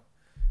like no,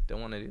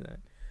 don't want to do that.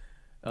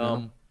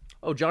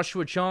 Oh,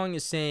 Joshua Chong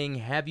is saying,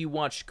 have you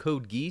watched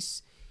Code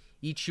Geass?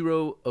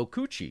 Ichiro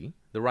Okuchi,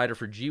 the writer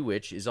for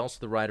G-Witch, is also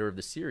the writer of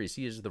the series.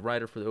 He is the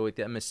writer for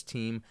the MS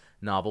Team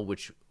novel,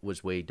 which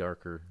was way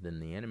darker than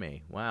the anime.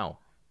 Wow.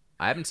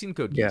 I haven't seen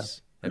Code Yeah.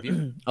 Geass. Have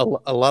you?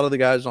 A lot of the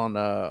guys on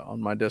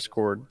my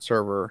Discord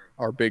server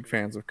are big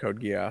fans of Code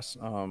Geass.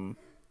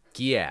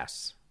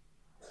 Geass.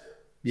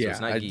 Yeah, it's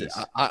not geese.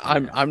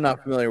 I'm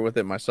not familiar with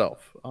it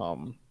myself.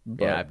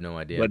 Yeah, I have no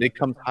idea. But it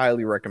comes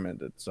highly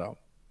recommended. So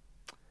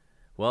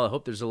Well, I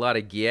hope there's a lot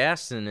of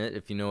gas in it,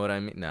 if you know what I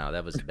mean. No,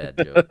 that was a bad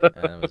joke.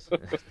 That was...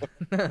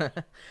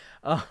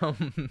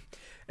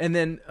 and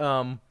then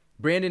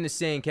Brandon is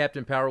saying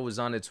Captain Power was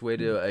on its way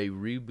to a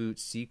reboot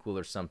sequel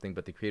or something,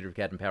 but the creator of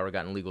Captain Power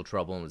got in legal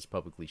trouble and was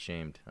publicly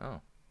shamed.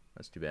 Oh,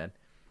 that's too bad.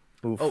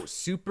 oof, Oh,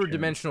 Super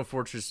Dimensional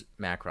Fortress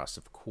Macross,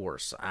 of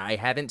course. I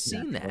haven't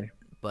seen that, naturally.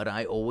 but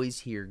I always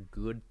hear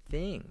good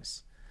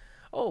things.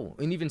 Oh,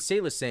 and even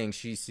Sayla's saying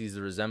she sees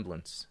the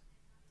resemblance.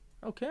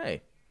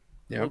 Okay.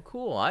 Yeah. Well,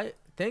 cool.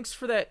 Thanks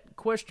for that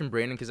question,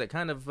 Brandon, because that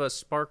kind of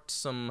sparked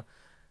some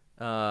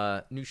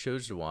new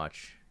shows to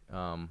watch.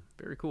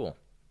 Very cool.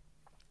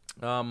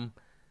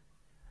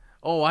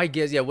 Oh, I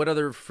guess, yeah, what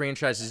other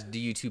franchises do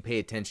you two pay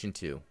attention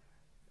to?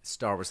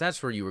 Star Wars.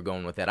 That's where you were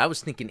going with that. I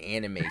was thinking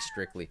anime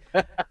strictly.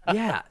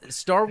 Yeah,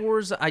 Star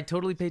Wars, I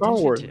totally pay Star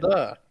attention Wars, to.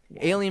 duh.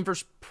 Alien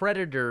vs.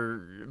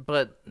 Predator,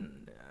 but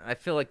I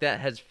feel like that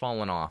has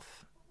fallen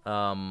off.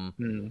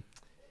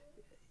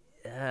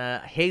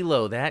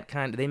 Halo,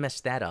 they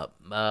messed that up.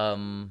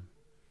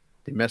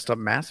 They messed up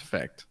Mass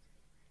Effect.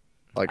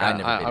 Like I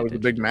never paid I was a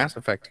attention big to Mass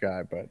Effect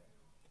guy, but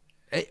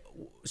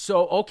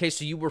So okay,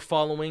 so you were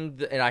following,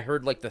 and I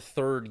heard like the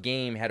third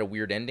game had a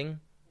weird ending.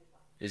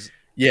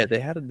 yeah,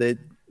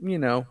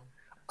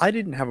 I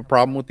didn't have a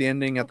problem with the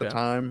ending at the Okay.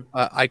 time.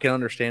 I can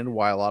understand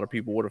why a lot of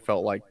people would have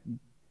felt like,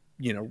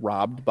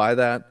 robbed by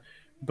that.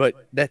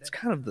 But that's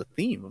kind of the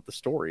theme of the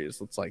story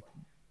is it's like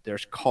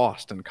there's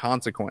cost and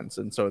consequence.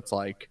 And so it's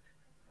like,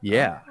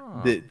 yeah,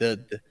 Oh.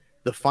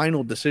 the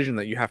final decision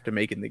that you have to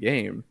make in the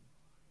game,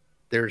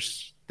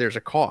 there's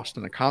a cost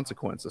and a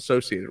consequence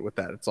associated with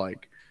that. It's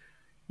like,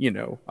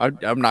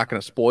 I'm not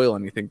going to spoil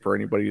anything for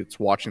anybody that's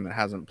watching that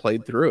hasn't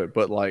played through it,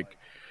 but like,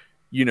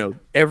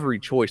 every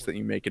choice that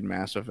you make in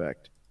Mass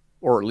Effect,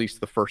 or at least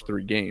the first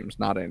 3 games,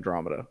 not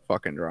Andromeda,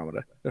 fuck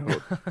Andromeda.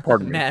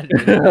 Pardon me. Mad,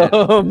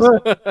 Um,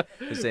 They're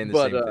saying the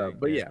same thing.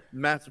 but yeah,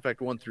 Mass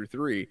Effect 1 through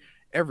 3,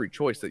 every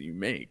choice that you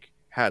make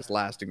has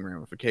lasting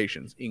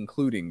ramifications,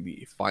 including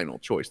the final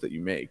choice that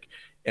you make.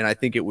 And I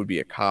think it would be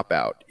a cop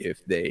out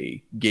if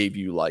they gave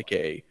you like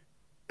a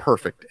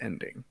perfect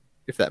ending,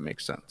 if that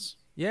makes sense,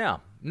 Yeah,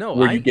 no,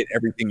 where you get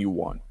everything you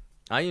want.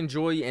 I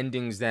enjoy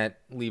endings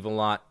that leave a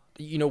lot.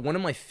 One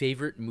of my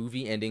favorite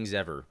movie endings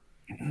ever,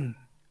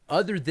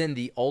 other than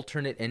the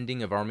alternate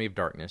ending of Army of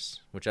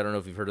Darkness, which I don't know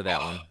if you've heard of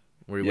that one,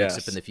 where he wakes up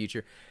Yes. in the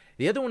future.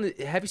 The other one,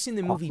 have you seen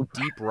the movie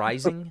Deep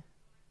Rising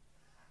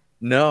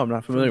No, I'm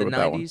not from familiar the with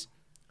that one. 90s?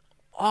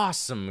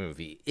 Awesome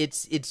movie.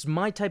 It's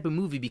my type of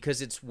movie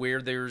because it's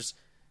where there's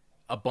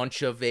a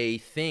bunch of a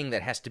thing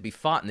that has to be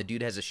fought, and the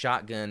dude has a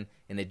shotgun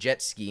and a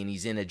jet ski, and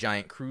he's in a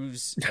giant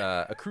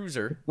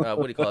cruiser.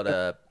 What do you call it?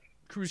 A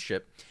cruise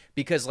ship.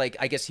 Because, like,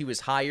 I guess he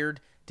was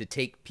hired to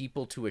take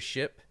people to a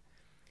ship,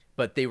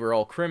 but they were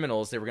all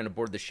criminals. They were going to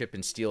board the ship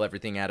and steal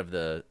everything out of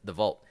the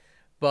vault.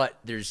 But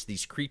there's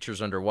these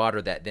creatures underwater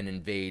that then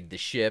invade the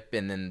ship,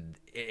 and then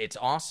it's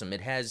awesome.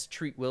 It has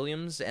Treat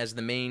Williams as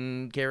the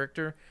main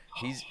character.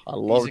 I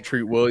love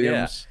Treat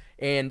Williams.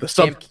 Yeah. And the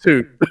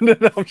substitute.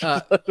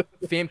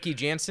 Famke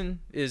Janssen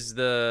is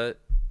the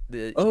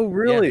oh,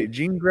 really? Yeah.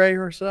 Jean Grey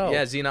herself.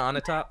 Yeah, Xena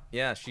Onatopp.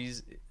 Yeah,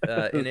 she's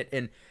in it.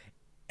 And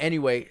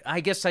anyway,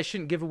 I guess I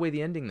shouldn't give away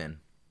the ending then.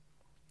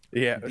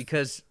 Yeah.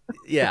 Because,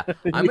 yeah,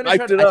 I'm going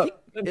to try. I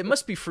think it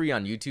must be free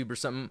on YouTube or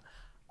something.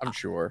 I'm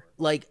sure.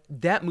 Like,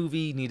 that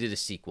movie needed a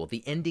sequel.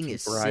 The ending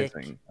is sick.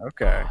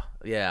 Okay.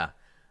 Yeah.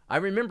 I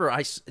remember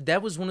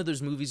that was one of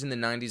those movies in the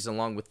 90s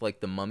along with,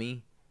 like, The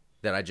Mummy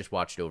that I just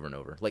watched over and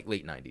over. Like,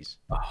 late 90s.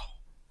 Oh.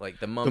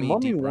 Like, The Mummy, The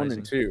Mummy Deep 1 Rising.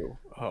 and 2.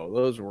 Oh,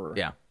 those were...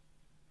 Yeah.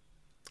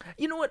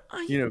 You know what?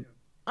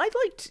 I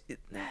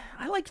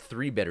liked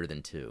 3 better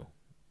than 2.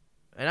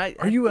 And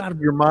Are you out of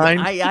your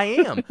mind?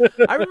 I am.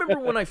 I remember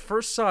when I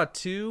first saw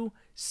 2,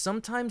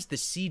 sometimes the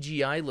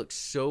CGI looked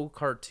so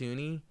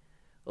cartoony.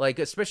 Like,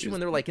 especially when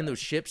they're, like, in those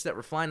ships that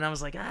were flying. And I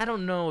was like, I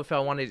don't know if I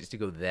wanted it to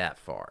go that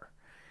far.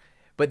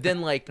 But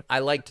then, like, I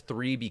liked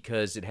 3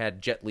 because it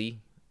had Jet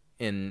Li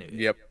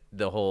in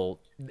the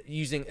whole...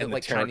 Using, and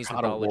like, Chinese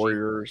mythology.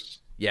 Warriors.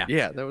 Yeah.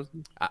 Yeah, that was...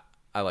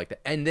 I like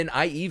that. And then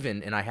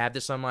and I have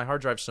this on my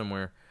hard drive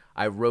somewhere,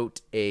 I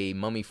wrote a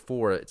Mummy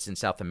 4. It's in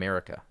South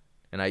America.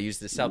 And I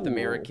used the South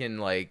American,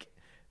 like,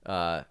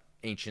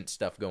 ancient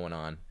stuff going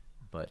on.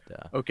 But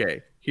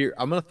okay, here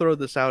I'm gonna throw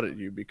this out at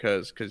you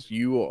because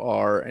you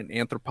are an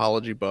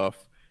anthropology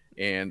buff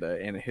and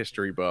a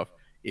history buff.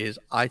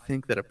 I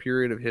think that a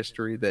period of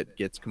history that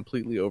gets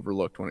completely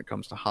overlooked when it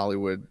comes to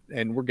Hollywood,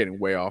 and we're getting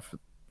way off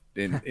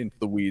into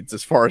the weeds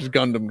as far as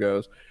Gundam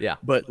goes. Yeah,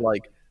 but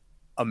like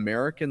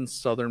American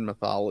Southern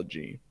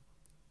mythology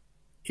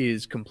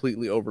is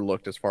completely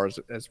overlooked as far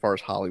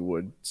as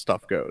Hollywood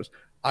stuff goes.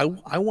 I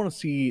want to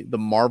see the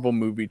Marvel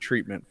movie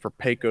treatment for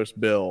Pecos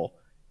Bill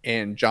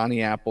and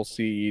Johnny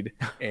Appleseed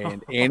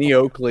and Annie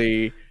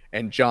Oakley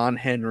and John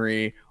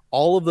Henry,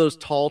 all of those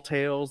tall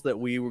tales that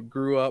we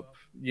grew up,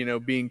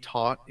 being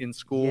taught in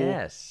school.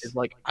 Yes. Is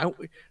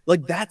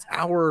that's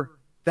our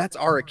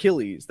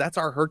Achilles, that's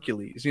our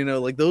Hercules,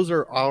 like those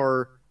are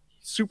our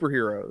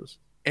superheroes,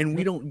 and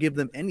we don't give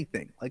them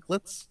anything. Like,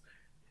 that's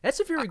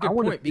a very good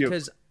point,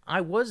 because I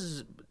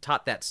was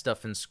taught that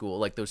stuff in school,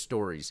 like those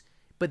stories.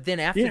 But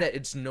then after that,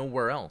 it's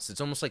nowhere else. It's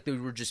almost like they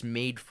were just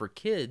made for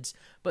kids.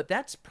 But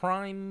that's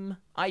prime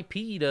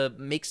IP to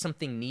make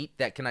something neat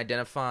that can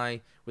identify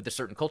with a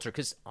certain culture.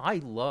 Because I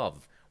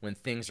love when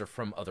things are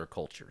from other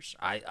cultures.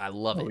 I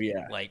love it.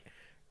 Yeah. Like,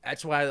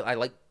 that's why I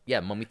like,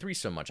 Mummy 3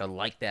 so much. I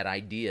like that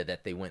idea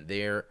that they went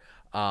there.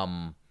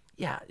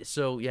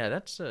 So,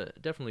 that's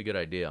definitely a good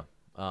idea.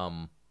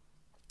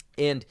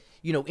 And,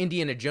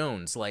 Indiana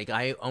Jones, like,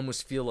 I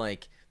almost feel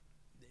like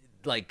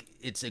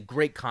it's a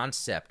great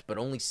concept, but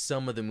only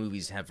some of the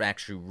movies have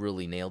actually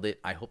really nailed it.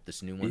 I hope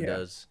this new one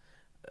does.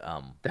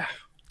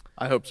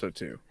 I hope so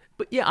too.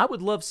 But yeah, I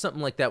would love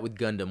something like that with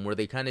Gundam, where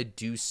they kind of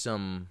do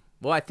some...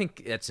 Well, I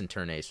think that's in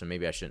Turn A, so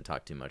maybe I shouldn't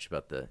talk too much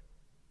about the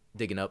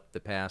digging up the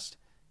past,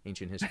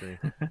 ancient history.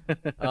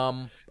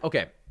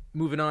 Okay,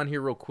 moving on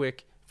here real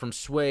quick. From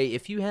Sway,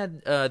 if you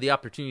had the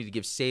opportunity to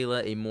give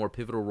Sayla a more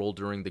pivotal role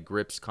during the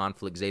Grips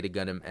conflict, Zeta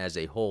Gundam as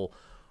a whole,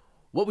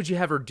 what would you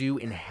have her do,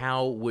 and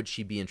how would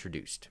she be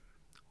introduced?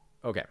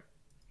 Okay,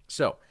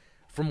 so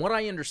from what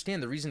I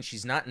understand, the reason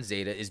she's not in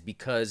Zeta is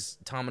because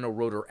Tamino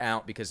wrote her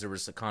out because there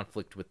was a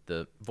conflict with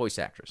the voice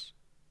actress.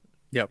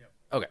 Yep.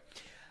 Okay,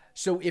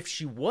 so if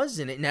she was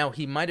in it, now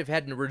he might have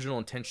had an original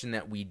intention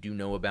that we do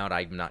know about.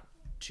 I'm not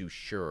too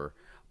sure,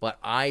 but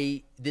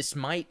this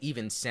might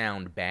even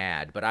sound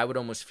bad, but I would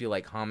almost feel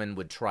like Hammond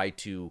would try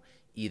to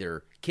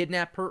either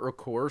kidnap her or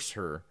coerce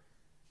her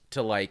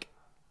to, like,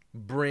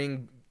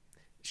 bring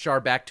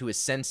Char back to his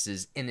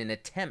senses in an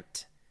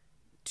attempt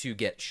to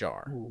get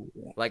Char. Ooh.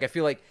 Like, I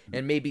feel like,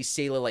 and maybe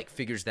Sayla, like,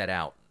 figures that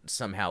out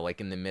somehow, like,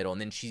 in the middle,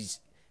 and then she's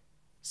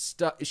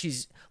stuck.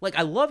 She's like,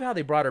 I love how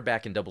they brought her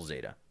back in Double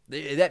Zeta.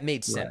 That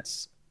made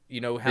sense.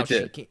 Right. How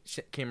she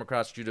came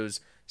across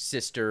Judo's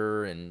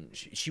sister, and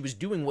she was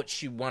doing what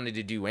she wanted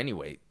to do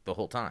anyway the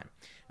whole time,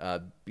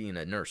 being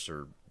a nurse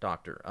or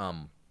doctor.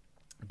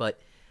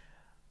 But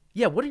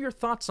yeah, what are your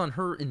thoughts on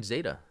her in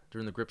Zeta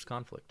during the Grips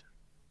conflict?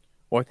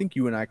 Well, I think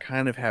you and I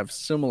kind of have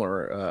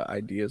similar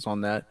ideas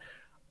on that.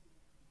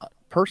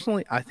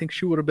 Personally, I think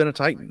she would have been a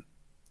Titan.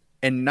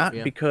 And not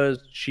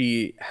because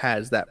she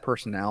has that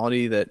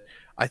personality. That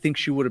I think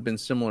she would have been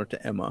similar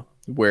to Emma,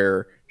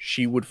 where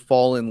she would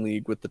fall in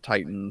league with the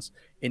Titans.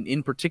 And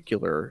in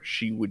particular,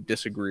 she would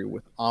disagree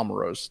with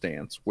Amuro's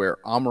stance, where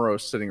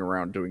Amuro's sitting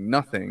around doing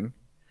nothing.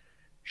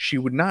 She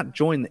would not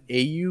join the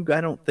AUG,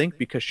 I don't think,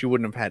 because she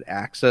wouldn't have had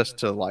access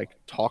to, like,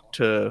 talk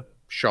to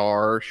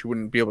Char. She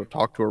wouldn't be able to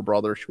talk to her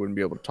brother. She wouldn't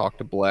be able to talk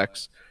to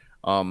Blex.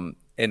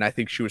 and I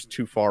think she was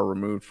too far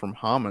removed from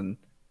Haman.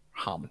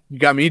 Haman, you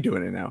got me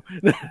doing it now.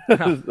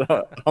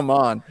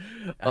 Haman.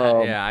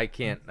 Yeah, I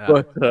can't.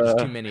 But There's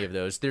too many of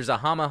those. There's a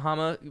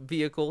Hama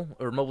vehicle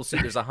or mobile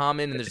suit. There's a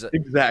Haman and there's a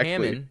exactly.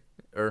 Haman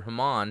or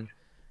Haman.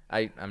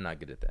 I'm not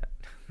good at that.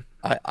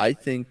 I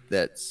think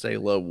that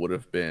Sayla would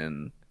have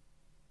been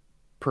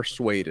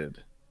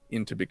persuaded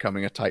into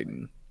becoming a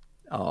Titan,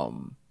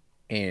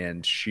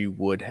 and she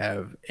would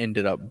have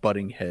ended up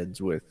butting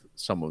heads with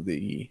some of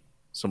the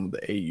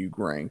AU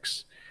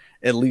ranks,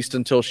 at least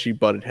until she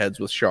butted heads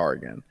with Char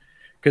again.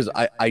 Because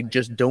I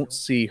just don't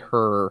see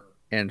her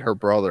and her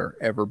brother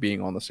ever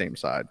being on the same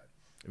side.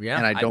 Yeah,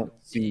 and I don't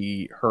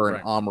see her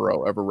and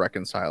Amuro ever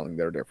reconciling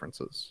their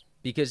differences.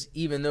 Because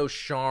even though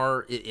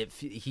Char, if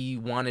he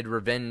wanted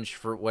revenge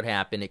for what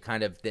happened, it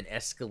kind of then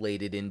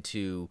escalated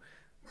into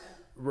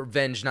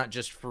revenge, not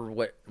just for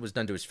what was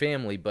done to his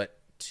family, but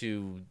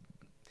to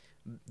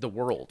the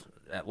world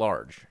at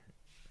large.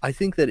 I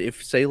think that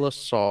if Sayla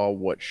saw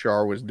what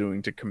Char was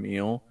doing to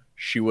Camille,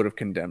 she would have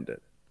condemned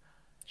it.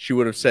 She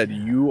would have said,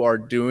 you are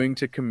doing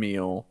to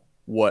Camille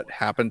what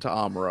happened to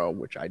Amuro,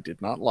 which I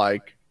did not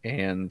like,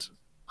 and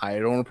I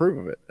don't approve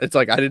of it. It's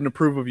like, I didn't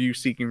approve of you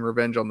seeking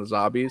revenge on the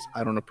zombies.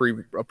 I don't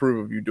approve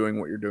of you doing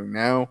what you're doing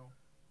now.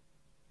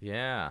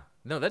 Yeah.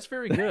 No, that's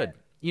very good.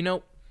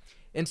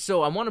 And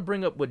so I want to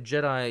bring up what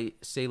Jedi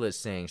Sayla is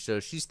saying. So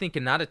she's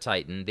thinking not a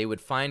Titan. They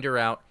would find her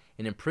out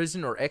and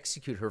imprison or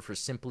execute her for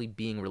simply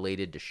being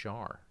related to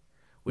Char,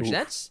 which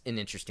that's an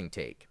interesting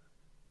take.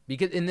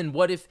 And then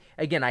what if,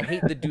 again, I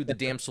hate to do the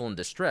damsel in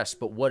distress,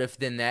 but what if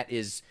then that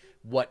is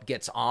what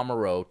gets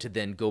Amuro to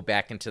then go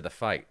back into the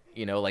fight?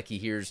 Like he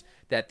hears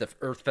that the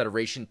Earth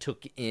Federation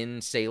took in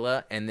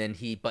Sayla, and then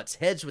he butts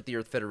heads with the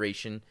Earth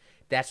Federation.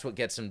 That's what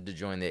gets him to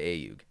join the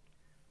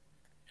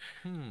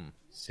AUG.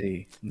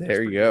 See,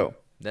 there you go.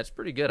 That's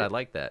pretty good. I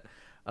like that.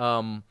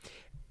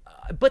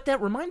 But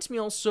that reminds me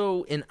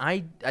also, and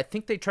I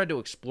think they tried to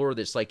explore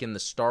this, like in the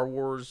Star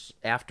Wars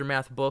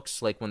Aftermath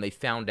books, like when they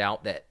found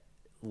out that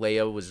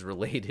Leia was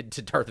related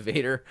to Darth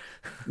Vader.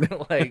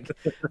 I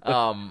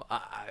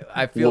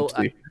feel,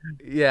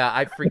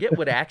 I forget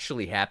what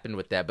actually happened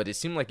with that, but it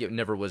seemed like it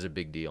never was a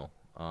big deal.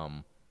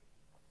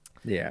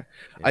 Yeah.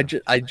 I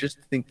just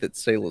think that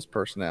Sayla's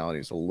personality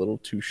is a little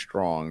too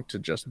strong to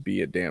just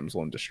be a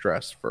damsel in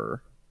distress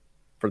for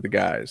the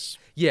guys.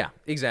 Yeah,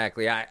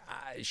 exactly.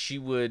 She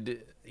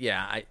would.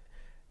 Yeah,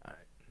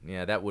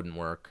 that wouldn't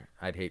work.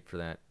 I'd hate for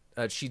that.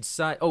 She'd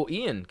side. Oh,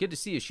 Ian, good to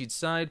see you. She'd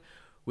side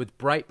with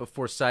Bright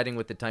before siding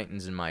with the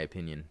Titans, in my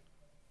opinion.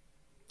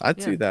 I'd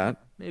see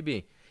that.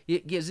 Maybe.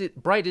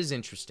 Bright is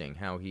interesting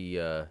how he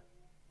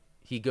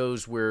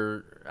goes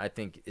where I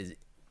think is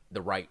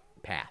the right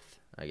path,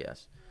 I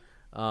guess.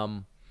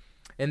 And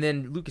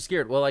then Lucas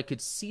Garrett, well, I could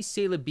see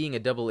Sayla being a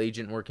double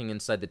agent working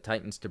inside the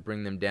Titans to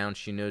bring them down.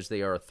 She knows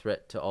they are a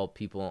threat to all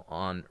people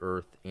on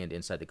Earth and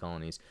inside the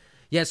colonies.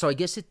 Yeah, so I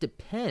guess it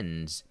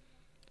depends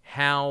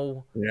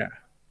how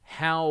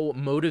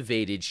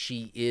motivated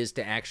she is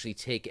to actually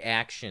take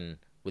action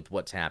with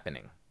what's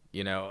happening.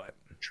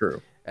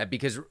 True.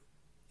 Because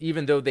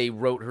even though they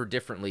wrote her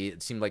differently,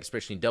 it seemed like,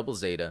 especially in Double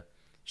Zeta,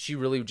 she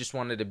really just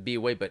wanted to be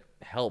away, but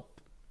help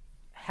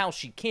how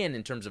she can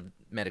in terms of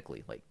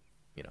medically, like,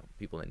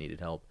 people that needed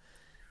help.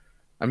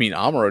 I mean,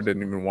 Amuro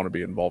didn't even want to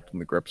be involved in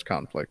the Grips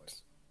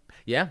conflict.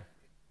 Yeah.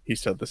 He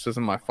said, this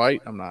isn't my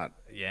fight. I'm not.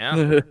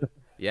 Yeah.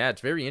 Yeah,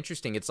 it's very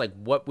interesting. It's like,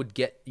 what would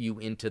get you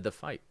into the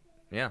fight?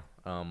 Yeah.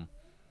 That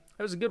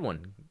was a good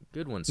one.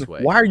 Good one,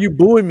 Sway. Why are you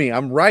booing me?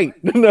 I'm right.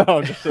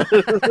 No,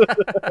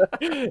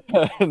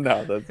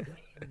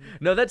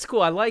 that's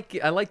cool. I like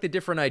the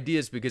different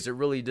ideas because it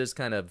really does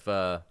kind of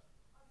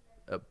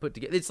put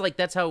together. It's like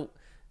that's how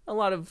a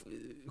lot of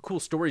cool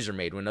stories are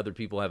made when other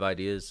people have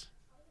ideas.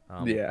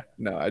 I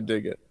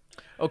dig it.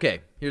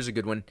 Okay, here's a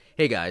good one.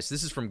 Hey guys,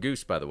 this is from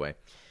Goose, by the way.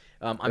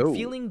 I'm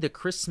feeling the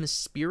Christmas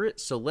spirit,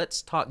 so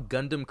let's talk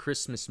Gundam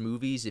Christmas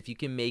movies. If you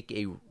can make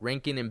a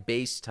Rankin and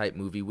Bass type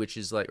movie, which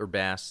is like, or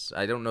Bass,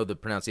 I don't know the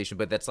pronunciation,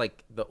 but that's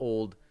like the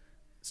old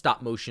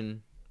stop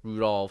motion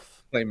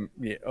Rudolph. Not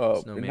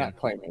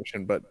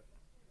claymation, but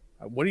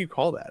what do you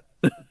call that?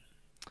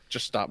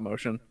 Just stop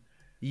motion.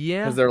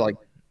 Yeah, because they're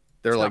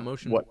like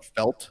motion. What,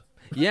 felt?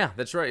 Yeah,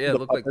 that's right. Yeah, it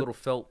looked like little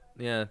felt.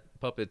 Yeah,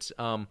 puppets.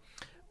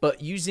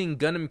 But using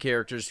Gundam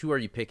characters, who are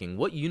you picking?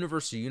 What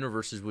universe or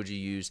universes would you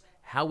use?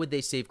 How would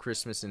they save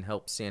Christmas and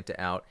help Santa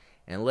out?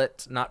 And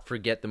let's not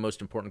forget the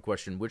most important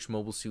question: which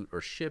mobile suit or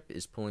ship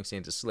is pulling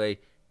Santa's sleigh?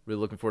 Really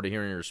looking forward to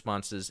hearing your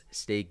responses.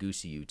 Stay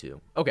goosey, you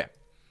two. Okay,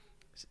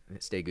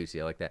 stay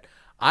goosey. I like that.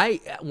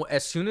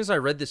 As soon as I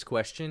read this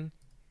question,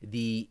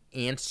 the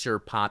answer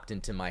popped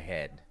into my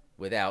head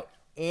without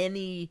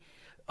any.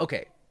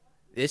 Okay,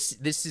 this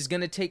is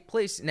going to take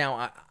place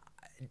now.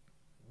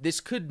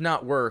 This could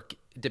not work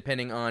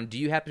depending on. Do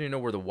you happen to know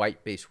where the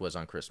white base was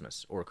on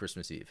Christmas or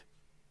Christmas Eve?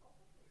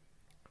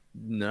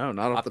 No,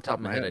 not off the top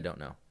of my head. I don't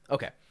know.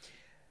 Okay.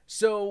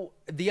 So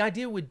the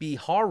idea would be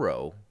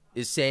Haro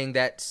is saying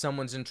that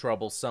someone's in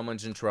trouble.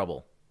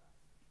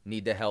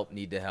 Need to help.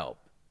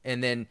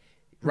 And then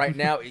right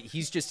now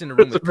he's just in the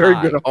room That's a with very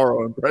Kai. good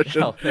Haro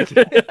impression. Oh, thank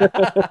you.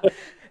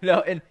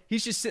 No, and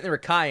he's just sitting there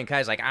with Kai, and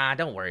Kai's like,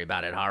 don't worry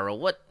about it, Haro.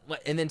 What?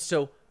 And then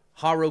so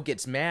Haro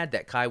gets mad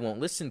that Kai won't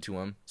listen to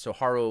him, so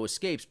Haro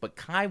escapes. But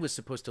Kai was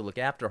supposed to look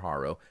after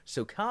Haro,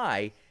 so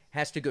Kai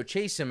has to go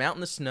chase him out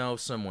in the snow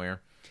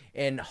somewhere,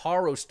 and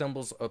Haro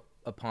stumbles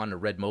upon a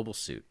red mobile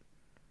suit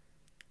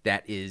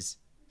that is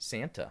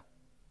Santa.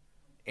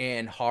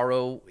 And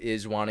Haro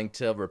is wanting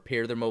to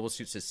repair their mobile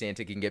suit so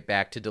Santa can get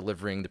back to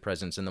delivering the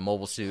presents in the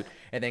mobile suit.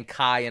 And then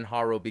Kai and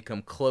Haro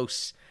become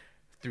close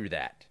through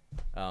that.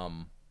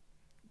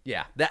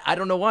 Yeah, that I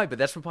don't know why, but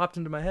that's what popped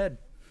into my head.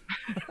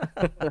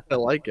 I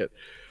like it.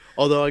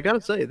 Although I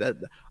gotta say that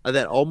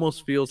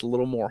almost feels a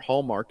little more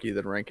Hallmarky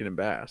than Rankin and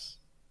Bass.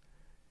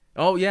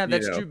 Oh yeah,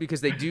 that's true,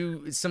 because they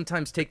do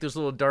sometimes take those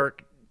little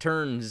dark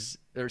turns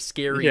or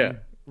scary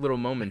little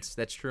moments.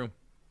 That's true.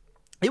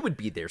 It would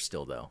be there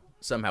still though.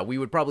 Somehow we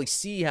would probably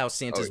see how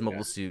Santa's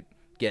mobile suit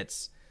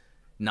gets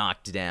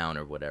knocked down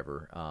or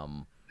whatever.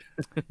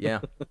 Yeah.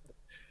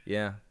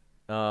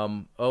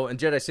 And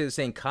Jedi say the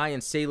same. Kai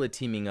and Sayla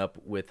teaming up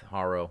with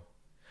Haro.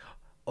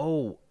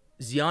 Oh,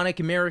 Zionic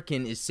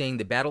American is saying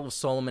the Battle of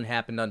Solomon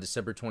happened on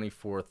December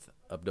 24th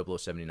of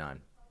 0079.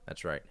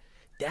 That's right.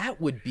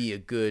 That would be a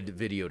good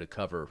video to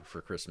cover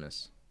for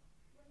Christmas.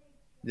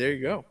 There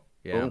you go.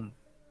 Yeah.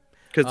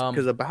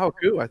 Because the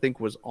Bahaku, I think,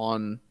 was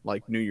on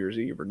like New Year's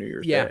Eve or New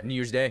Year's Day. Yeah, New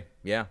Year's Day.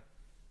 Yeah.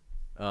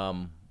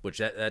 Which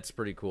that's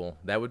pretty cool.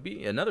 That would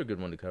be another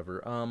good one to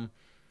cover.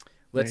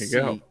 Let's see.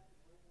 Go.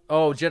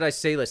 Oh, Jedi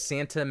Sayla,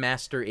 Santa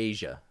Master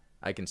Asia.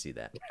 I can see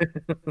that.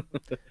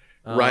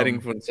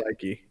 Riding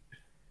Funsaiki.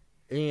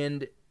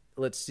 And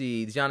let's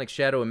see. Zionic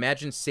Shadow,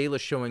 imagine Sayla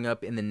showing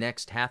up in the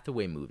next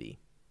Hathaway movie.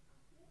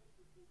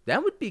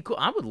 That would be cool.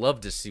 I would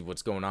love to see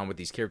what's going on with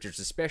these characters,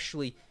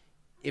 especially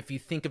if you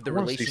think of the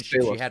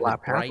relationships you had with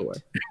Bright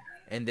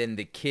and then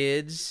the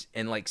kids,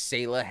 and like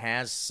Sayla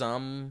has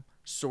some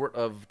sort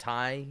of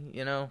tie,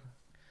 you know?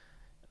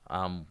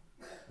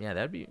 Yeah,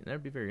 that'd be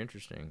very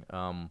interesting.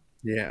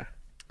 Yeah.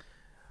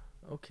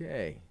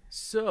 Okay.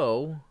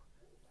 So,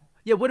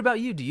 yeah, what about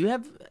you? Do you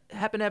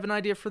happen to have an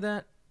idea for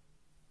that?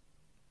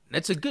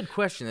 That's a good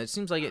question. It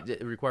seems like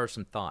it requires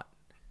some thought.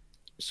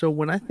 So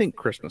when I think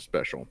Christmas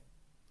special,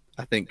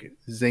 I think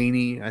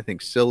zany, I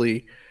think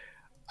silly,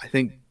 I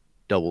think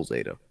Double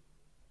Zeta.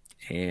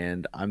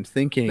 And I'm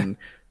thinking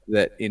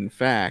that, in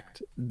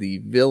fact, the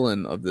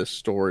villain of this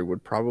story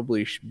would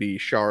probably be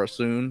Shara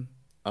Soon,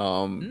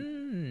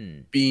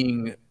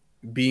 being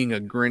a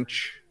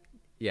Grinch,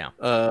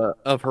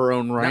 of her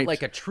own right. Not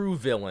like a true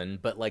villain,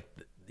 but like,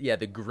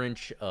 the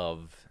Grinch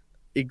of.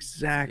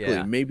 Exactly.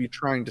 Yeah. Maybe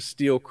trying to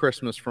steal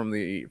Christmas from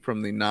the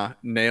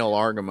Nail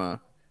Argama,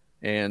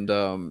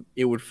 and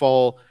it would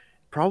fall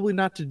probably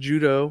not to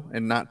Judo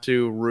and not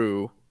to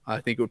Rue. I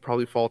think it would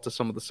probably fall to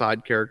some of the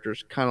side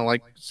characters, kind of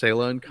like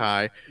Sayla and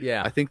Kai.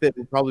 Yeah. I think that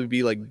would probably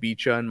be like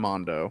Bicha and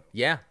Mondo.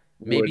 Yeah.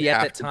 Maybe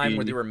at that time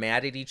where they were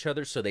mad at each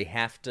other, so they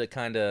have to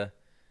kind of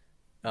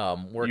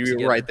work together.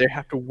 You're right. They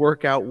have to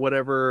work out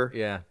whatever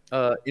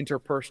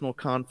interpersonal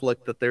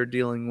conflict that they're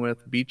dealing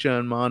with. Bicha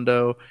and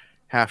Mondo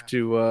have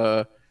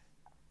to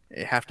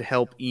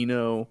help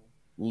Eno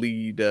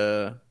lead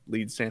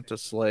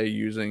Santa's sleigh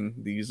using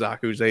the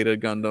Zaku Zeta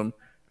Gundam,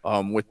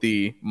 with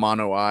the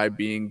Mono Eye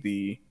being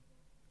the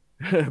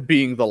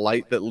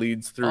light that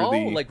leads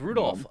through like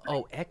Rudolph.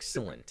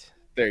 Excellent.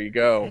 There you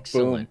go.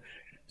 Excellent. Boom.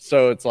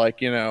 So it's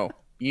like, Eno,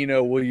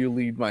 will you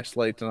lead my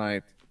sleigh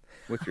tonight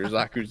with your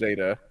Zaku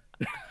Zeta?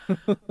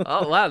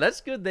 Oh, wow.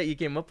 That's good that you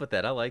came up with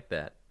that. I like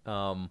that.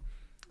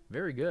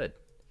 Very good.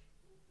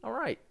 All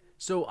right.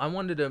 So I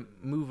wanted to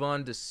move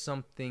on to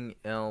something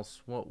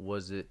else. What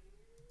was it?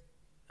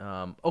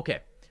 Okay.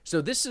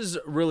 So this is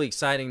really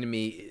exciting to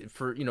me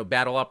for,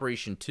 Battle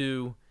Operation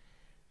 2.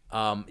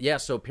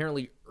 So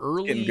apparently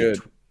early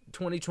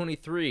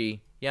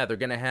 2023, they're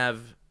going to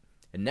have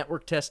a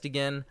network test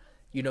again.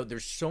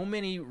 There's so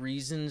many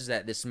reasons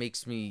that this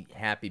makes me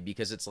happy,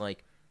 because it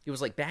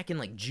was like back in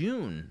like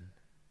June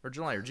or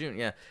July or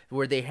June,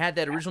 where they had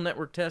that original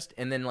network test,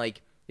 and then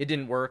like it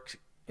didn't work,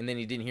 and then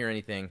you didn't hear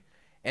anything.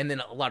 And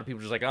then a lot of people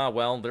were just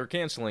like, they're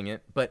canceling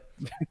it. But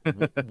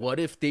what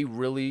if they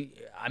really,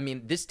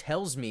 this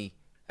tells me,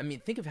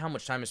 think of how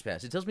much time has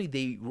passed. It tells me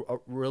they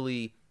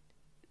really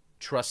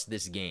trust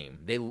this game.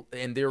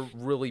 They're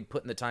really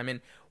putting the time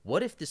in.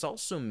 What if this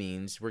also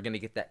means we're going to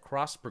get that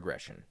cross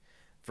progression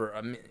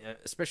for,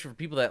 especially for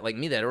people that like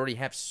me that already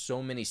have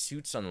so many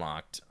suits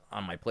unlocked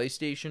on my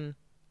PlayStation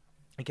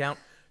account?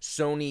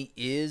 Sony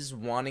is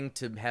wanting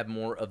to have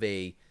more of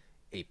a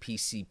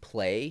PC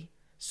play.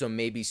 So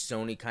maybe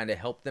Sony kind of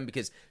helped them,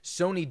 because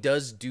Sony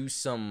does do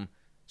some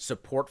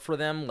support for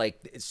them.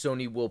 Like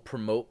Sony will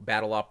promote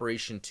Battle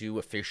Operation 2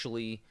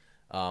 officially.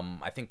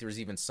 I think there's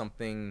even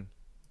something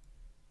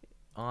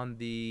on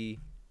the...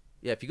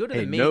 Yeah, if you go to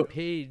the main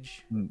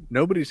page...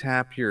 Nobody's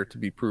happier to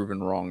be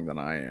proven wrong than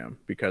I am,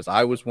 because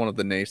I was one of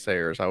the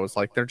naysayers. I was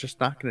like, they're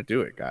just not going to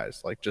do it,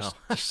 guys. Like, just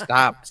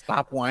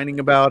stop whining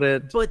about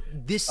it. But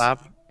this...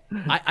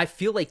 I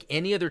feel like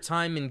any other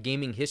time in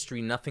gaming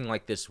history, nothing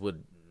like this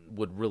would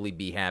would really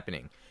be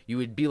happening. You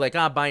would be like,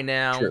 buy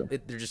now. True.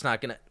 They're just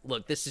not gonna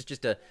look. This is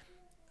just a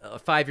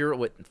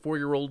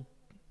 4-year-old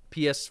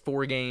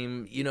PS4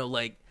 game.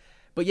 Like,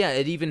 but yeah,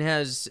 it even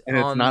has And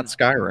it's not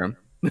Skyrim.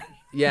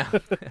 Yeah,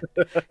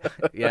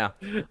 yeah.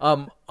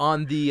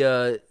 On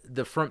the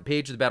front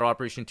page of the Battle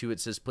Operation 2, it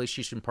says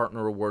PlayStation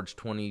Partner Awards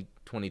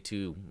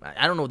 2022.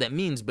 I don't know what that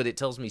means, but it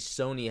tells me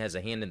Sony has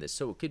a hand in this.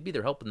 So it could be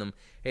they're helping them.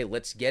 Hey,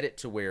 let's get it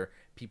to where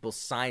people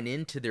sign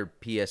into their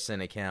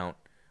PSN account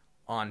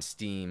on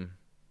Steam.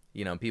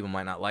 People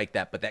might not like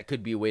that, but that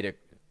could be a way to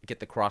get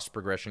the cross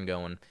progression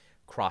going,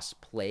 cross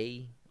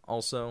play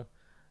also.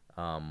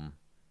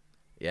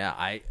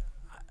 Yeah,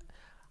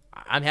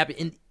 I'm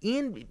happy,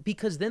 and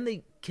because then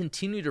they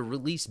continue to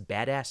release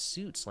badass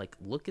suits. Like,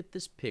 look at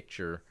this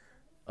picture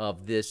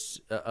of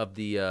this of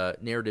the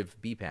narrative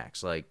B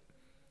packs. Like,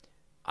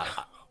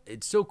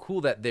 it's so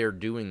cool that they're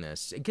doing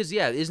this. Because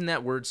isn't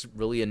that where it's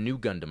really a new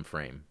Gundam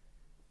frame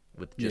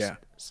with just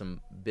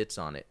some bits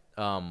on it?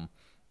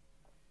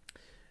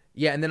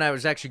 Yeah, and then I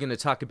was actually going to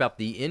talk about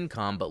the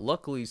Incom, but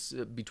luckily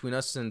between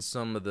us and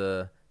some of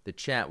the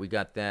chat, we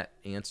got that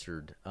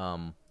answered.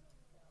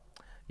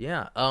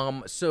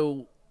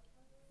 So.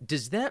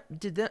 Does that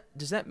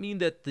mean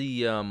that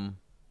the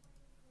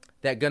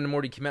that Gundam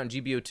already came out in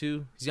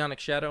GBO2, Xeonic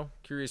Shadow?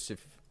 Curious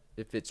if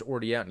it's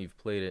already out and you've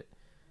played it.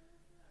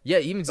 Yeah,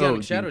 even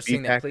Xeonic Shadow is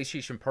saying that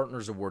PlayStation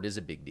Partners Award is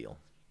a big deal.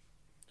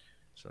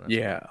 So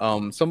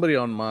that's somebody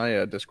on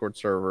my Discord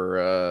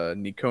server,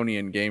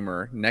 Neconium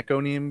Gamer,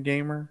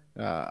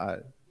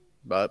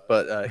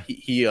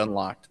 he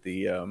unlocked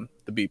the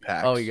B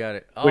packs. Oh, you got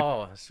it.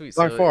 Oh, sweet.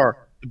 By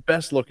far the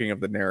best looking of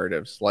the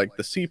narratives. Like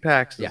the C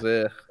packs is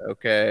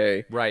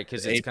okay, right?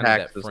 Because it's kind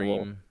of that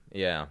frame.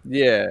 Yeah.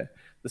 The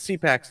C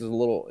packs is a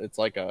little. It's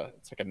like a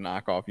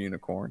knockoff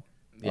unicorn.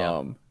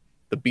 Yeah.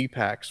 The B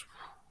packs,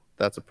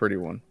 that's a pretty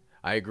one.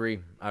 I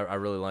agree. I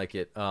really like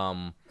it.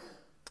 The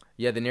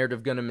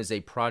narrative Gundam is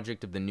a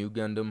project of the new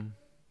Gundam.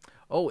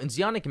 Oh, and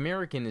Xeonic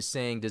American is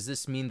saying, does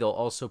this mean they'll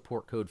also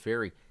port Code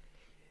Fairy?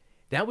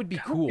 That would be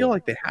cool. I feel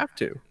like they have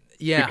to.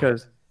 Yeah.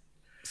 Because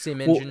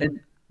same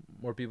engine.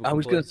 More people. I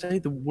was going to say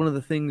one of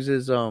the things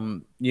is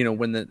when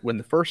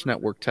the first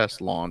network test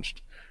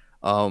launched,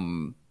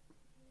 obviously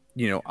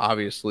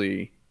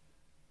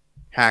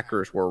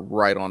hackers were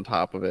right on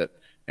top of it,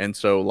 and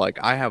so like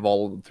I have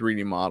all of the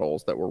 3D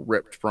models that were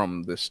ripped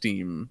from the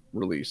Steam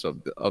release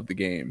of the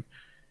game,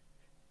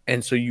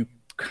 and so you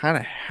kind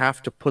of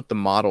have to put the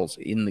models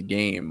in the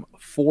game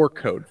for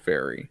Code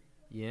Fairy.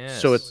 Yeah.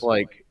 So it's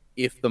like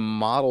if the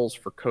models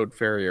for Code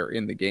Fairy are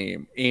in the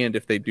game, and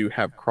if they do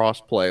have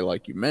crossplay,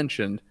 like you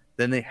mentioned,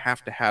 then they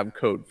have to have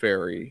Code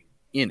Fairy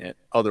in it.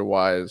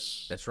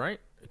 Otherwise, that's right.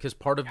 Because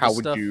part of the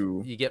stuff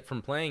you get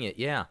from playing it,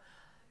 yeah.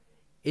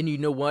 And you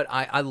know what?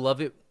 I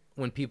love it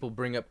when people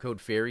bring up Code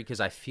Fairy because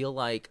I feel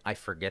like I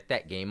forget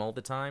that game all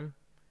the time,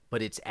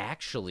 but it's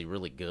actually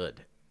really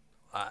good.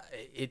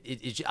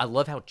 I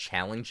love how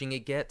challenging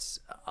it gets.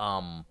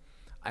 And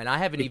I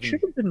haven't It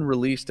should have been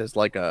released as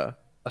like a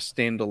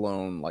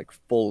standalone like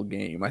full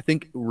game. I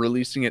think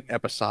releasing it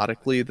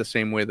episodically the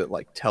same way that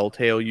like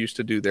Telltale used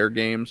to do their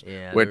games,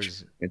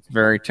 which it's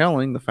very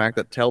telling the fact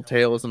that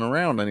Telltale isn't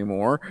around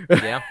anymore.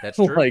 Yeah, that's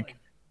true. Like,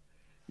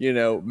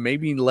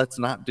 maybe let's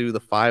not do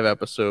the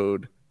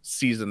 5-episode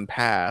season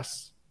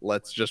pass.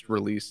 Let's just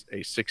release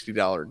a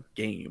 $60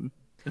 game.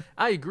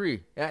 I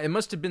agree. It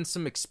must have been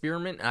some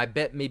experiment. I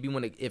bet maybe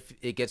if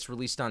it gets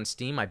released on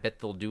Steam, I bet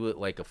they'll do it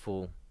like a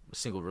full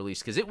single release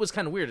because it was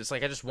kind of weird. It's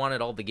like I just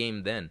wanted all the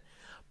game then.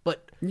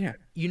 But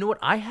you know what?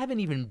 I haven't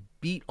even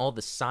beat all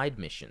the side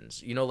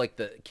missions. Like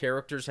the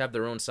characters have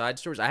their own side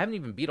stories. I haven't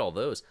even beat all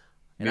those.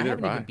 And I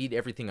haven't even beat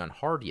everything on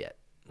hard yet.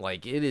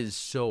 Like, it is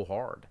so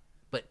hard.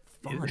 But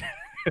fun.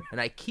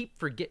 And I keep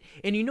forgetting.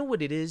 And you know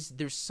what it is?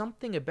 There's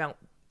something about...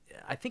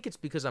 I think it's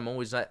because I'm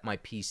always at my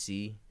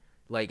PC.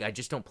 Like, I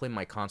just don't play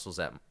my consoles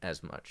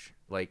as much.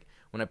 Like,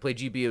 when I played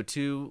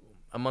GBO2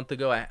 a month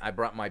ago, I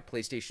brought my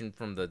PlayStation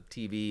from the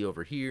TV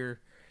over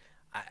here.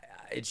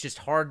 It's just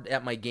hard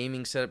at my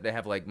gaming setup to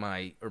have like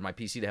my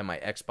PC to have my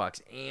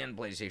Xbox and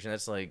PlayStation.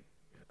 That's like,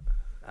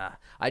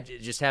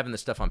 just having the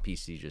stuff on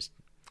PC just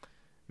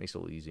makes it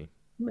a little easy.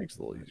 Makes it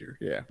a little easier,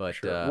 yeah. But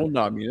sure. Well,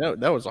 no, I mean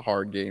that was a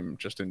hard game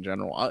just in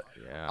general.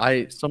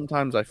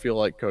 Sometimes I feel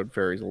like Code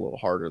Fairy is a little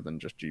harder than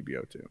just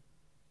GBO2.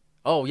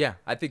 Oh yeah,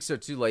 I think so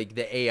too. Like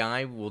the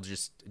AI will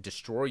just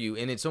destroy you,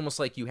 and it's almost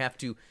like you have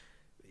to.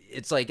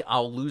 It's like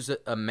I'll lose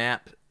a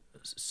map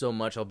so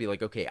much I'll be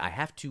like, okay, I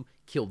have to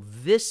kill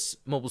this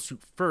mobile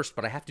suit first,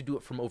 but I have to do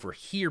it from over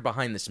here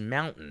behind this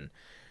mountain,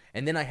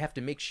 and then I have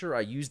to make sure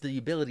I use the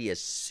ability as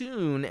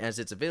soon as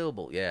it's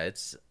available. Yeah,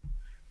 it's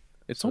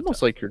almost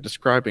tough. Like you're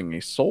describing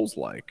a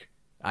Souls-like.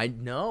 I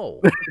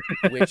know.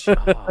 Which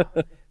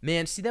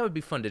man, see, that would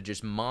be fun to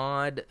just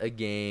mod a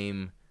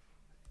game.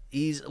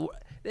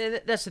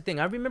 That's the thing.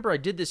 I remember I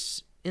did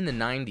this in the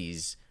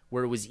 90s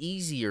where it was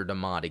easier to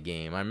mod a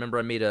game. I remember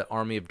I made an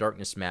Army of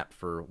Darkness map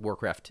for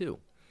Warcraft 2.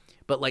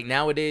 But like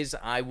nowadays,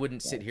 I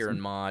wouldn't sit here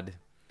and mod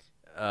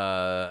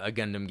a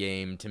Gundam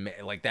game to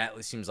make like that.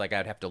 It seems like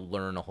I'd have to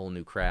learn a whole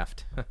new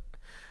craft.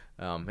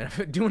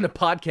 And doing the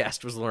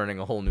podcast was learning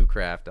a whole new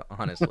craft,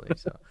 honestly.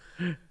 So,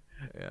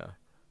 yeah.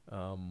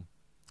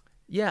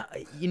 Yeah,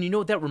 and you know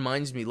what that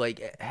reminds me?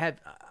 Like,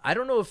 I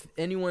don't know if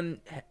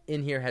anyone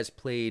in here has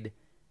played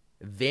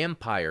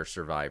Vampire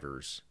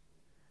Survivors,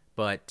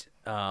 but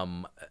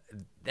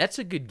that's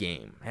a good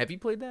game. Have you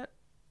played that?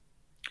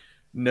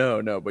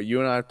 No, but you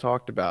and I have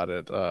talked about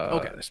it.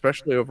 Okay.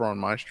 Especially over on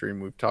my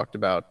stream, we've talked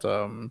about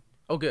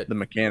Oh, good. the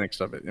mechanics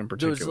of it in Those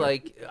particular.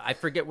 like I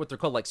forget what they're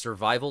called, like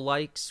survival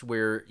likes,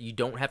 where you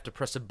don't have to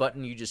press a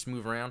button, you just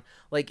move around.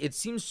 Like it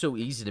seems so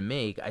easy to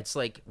make. It's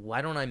like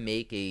why don't I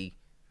make a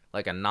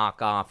like a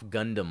knockoff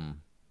Gundam?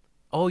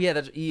 Oh yeah,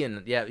 that's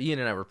Ian. Yeah, Ian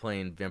and I were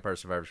playing Vampire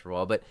Survivors for a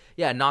while, but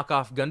yeah,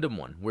 knockoff Gundam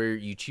one where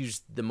you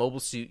choose the mobile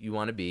suit you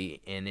want to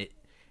be, and it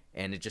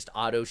just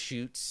auto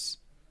shoots,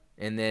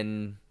 and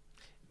then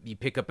you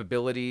pick up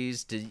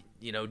abilities to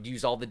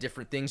use all the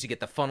different things. You get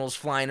the funnels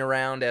flying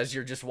around as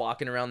you're just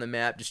walking around the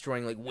map,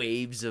 destroying like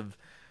waves of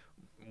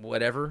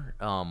whatever.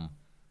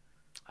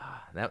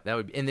 That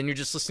would be, and then you're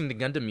just listening to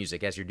Gundam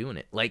music as you're doing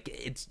it. Like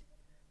it's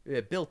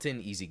a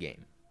built-in easy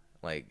game.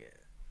 Like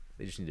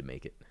they just need to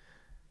make it.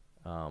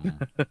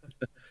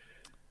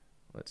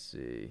 Let's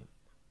see.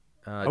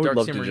 I would Dark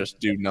love Samurai. to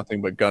just do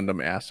nothing but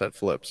Gundam asset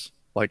flips,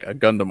 like a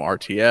Gundam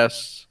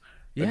RTS,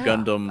 a Yeah.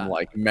 Gundam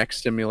like mech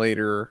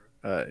simulator.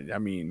 I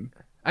mean,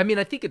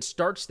 I think it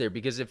starts there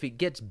because if it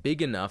gets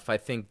big enough, I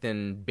think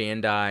then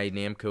Bandai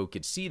Namco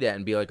could see that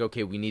and be like,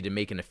 okay, we need to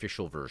make an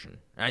official version.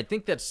 And I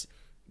think that's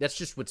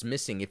just what's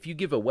missing. If you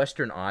give a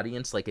Western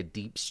audience like a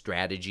deep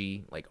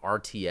strategy, like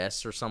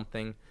RTS or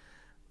something,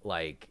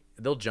 like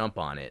they'll jump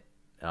on it.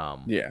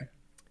 yeah,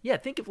 Yeah,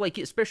 think of like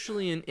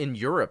especially in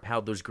Europe how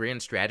those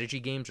grand strategy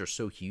games are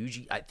so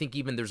huge. I think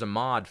even there's a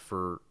mod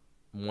for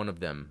one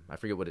of them. I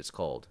forget what it's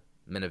called.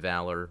 Men of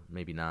Valor,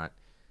 maybe not.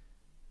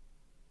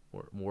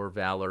 Or more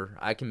Valor.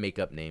 I can make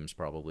up names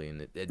probably,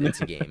 and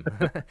it's a game.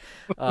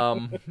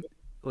 um,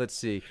 let's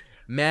see.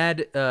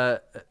 Mad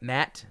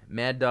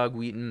Dog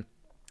Wheaton.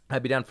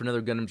 I'd be down for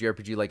another Gundam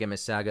JRPG like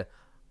MS Saga.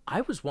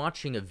 I was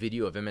watching a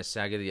video of MS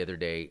Saga the other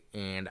day,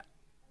 and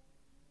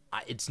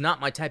it's not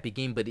my type of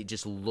game, but it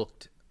just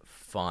looked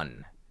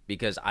fun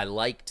because I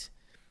liked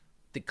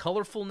the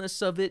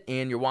colorfulness of it,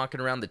 and you're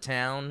walking around the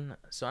town.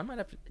 So I might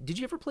have to. Did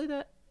you ever play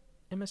that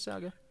MS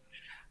Saga?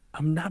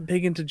 I'm not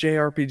big into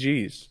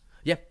JRPGs.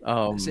 Yeah,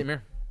 same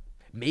here.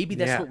 Maybe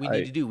that's Yeah, what we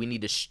need to do. We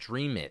need to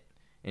stream it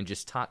and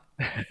just talk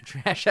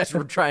trash as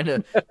we're trying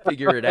to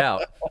figure it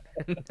out.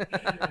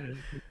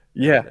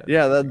 Yeah,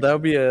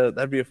 that'd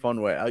be a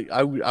fun way.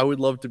 I would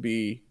love to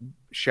be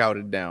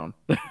shouted down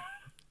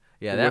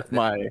Yeah,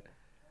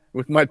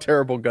 with my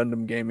terrible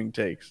Gundam gaming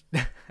takes.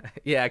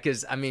 yeah,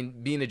 because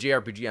being a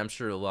JRPG, I'm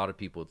sure a lot of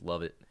people would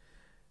love it.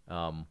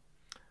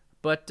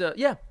 But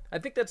yeah, I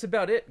think that's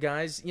about it,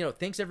 guys.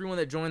 Thanks everyone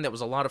that joined. That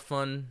was a lot of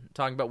fun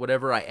talking about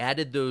whatever. I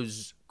added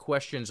those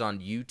questions on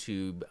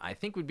YouTube. I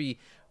think would be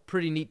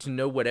pretty neat to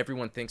know what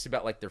everyone thinks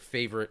about like their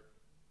favorite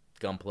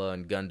Gunpla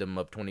and Gundam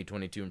of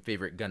 2022 and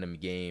favorite Gundam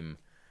game.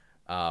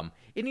 And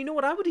you know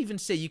what? I would even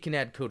say you can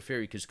add Code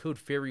Fairy because Code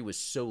Fairy was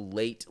so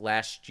late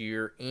last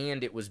year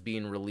and it was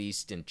being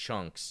released in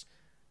chunks.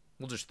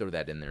 We'll just throw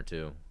that in there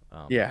too.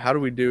 Yeah, how do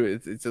we do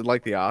it? It's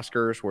like the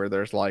Oscars where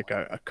there's like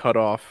a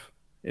cutoff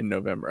in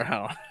November.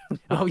 How?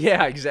 Oh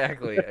yeah,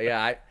 exactly.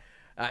 Yeah,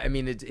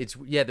 it's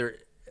yeah.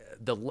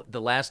 The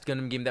last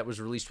Gundam game that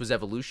was released was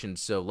Evolution,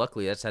 so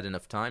luckily that's had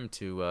enough time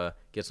to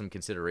get some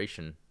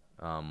consideration.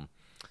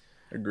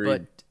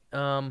 Agreed.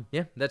 But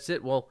yeah, that's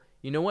it. Well,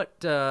 you know what?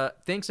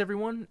 Thanks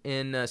everyone.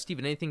 And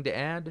Steven, anything to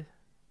add?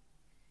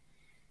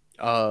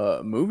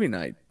 Movie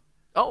night.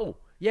 Oh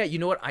yeah, you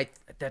know what?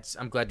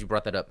 I'm glad you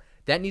brought that up.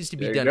 That needs to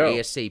be There you done go.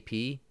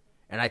 ASAP,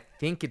 and I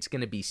think it's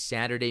going to be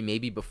Saturday,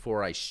 maybe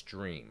before I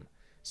stream.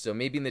 So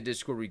maybe in the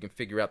Discord we can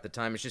figure out the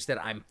time. It's just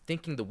that I'm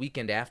thinking the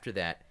weekend after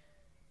that,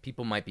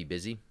 people might be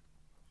busy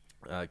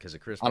because of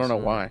Christmas. I don't know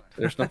why.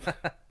 There's no.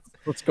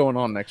 What's going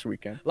on next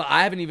weekend? Well,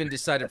 I haven't even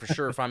decided for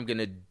sure if I'm going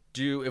to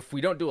do. If we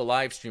don't do a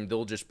live stream,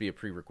 there'll just be a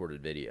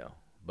pre-recorded video.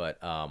 But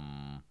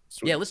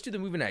yeah, let's do the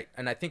movie night,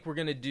 and I think we're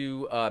going to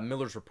do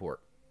Miller's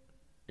Report.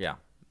 Yeah.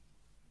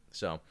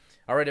 So,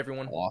 all right,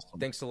 everyone. Awesome.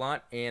 Thanks a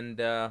lot, and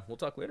we'll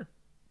talk later.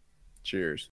 Cheers.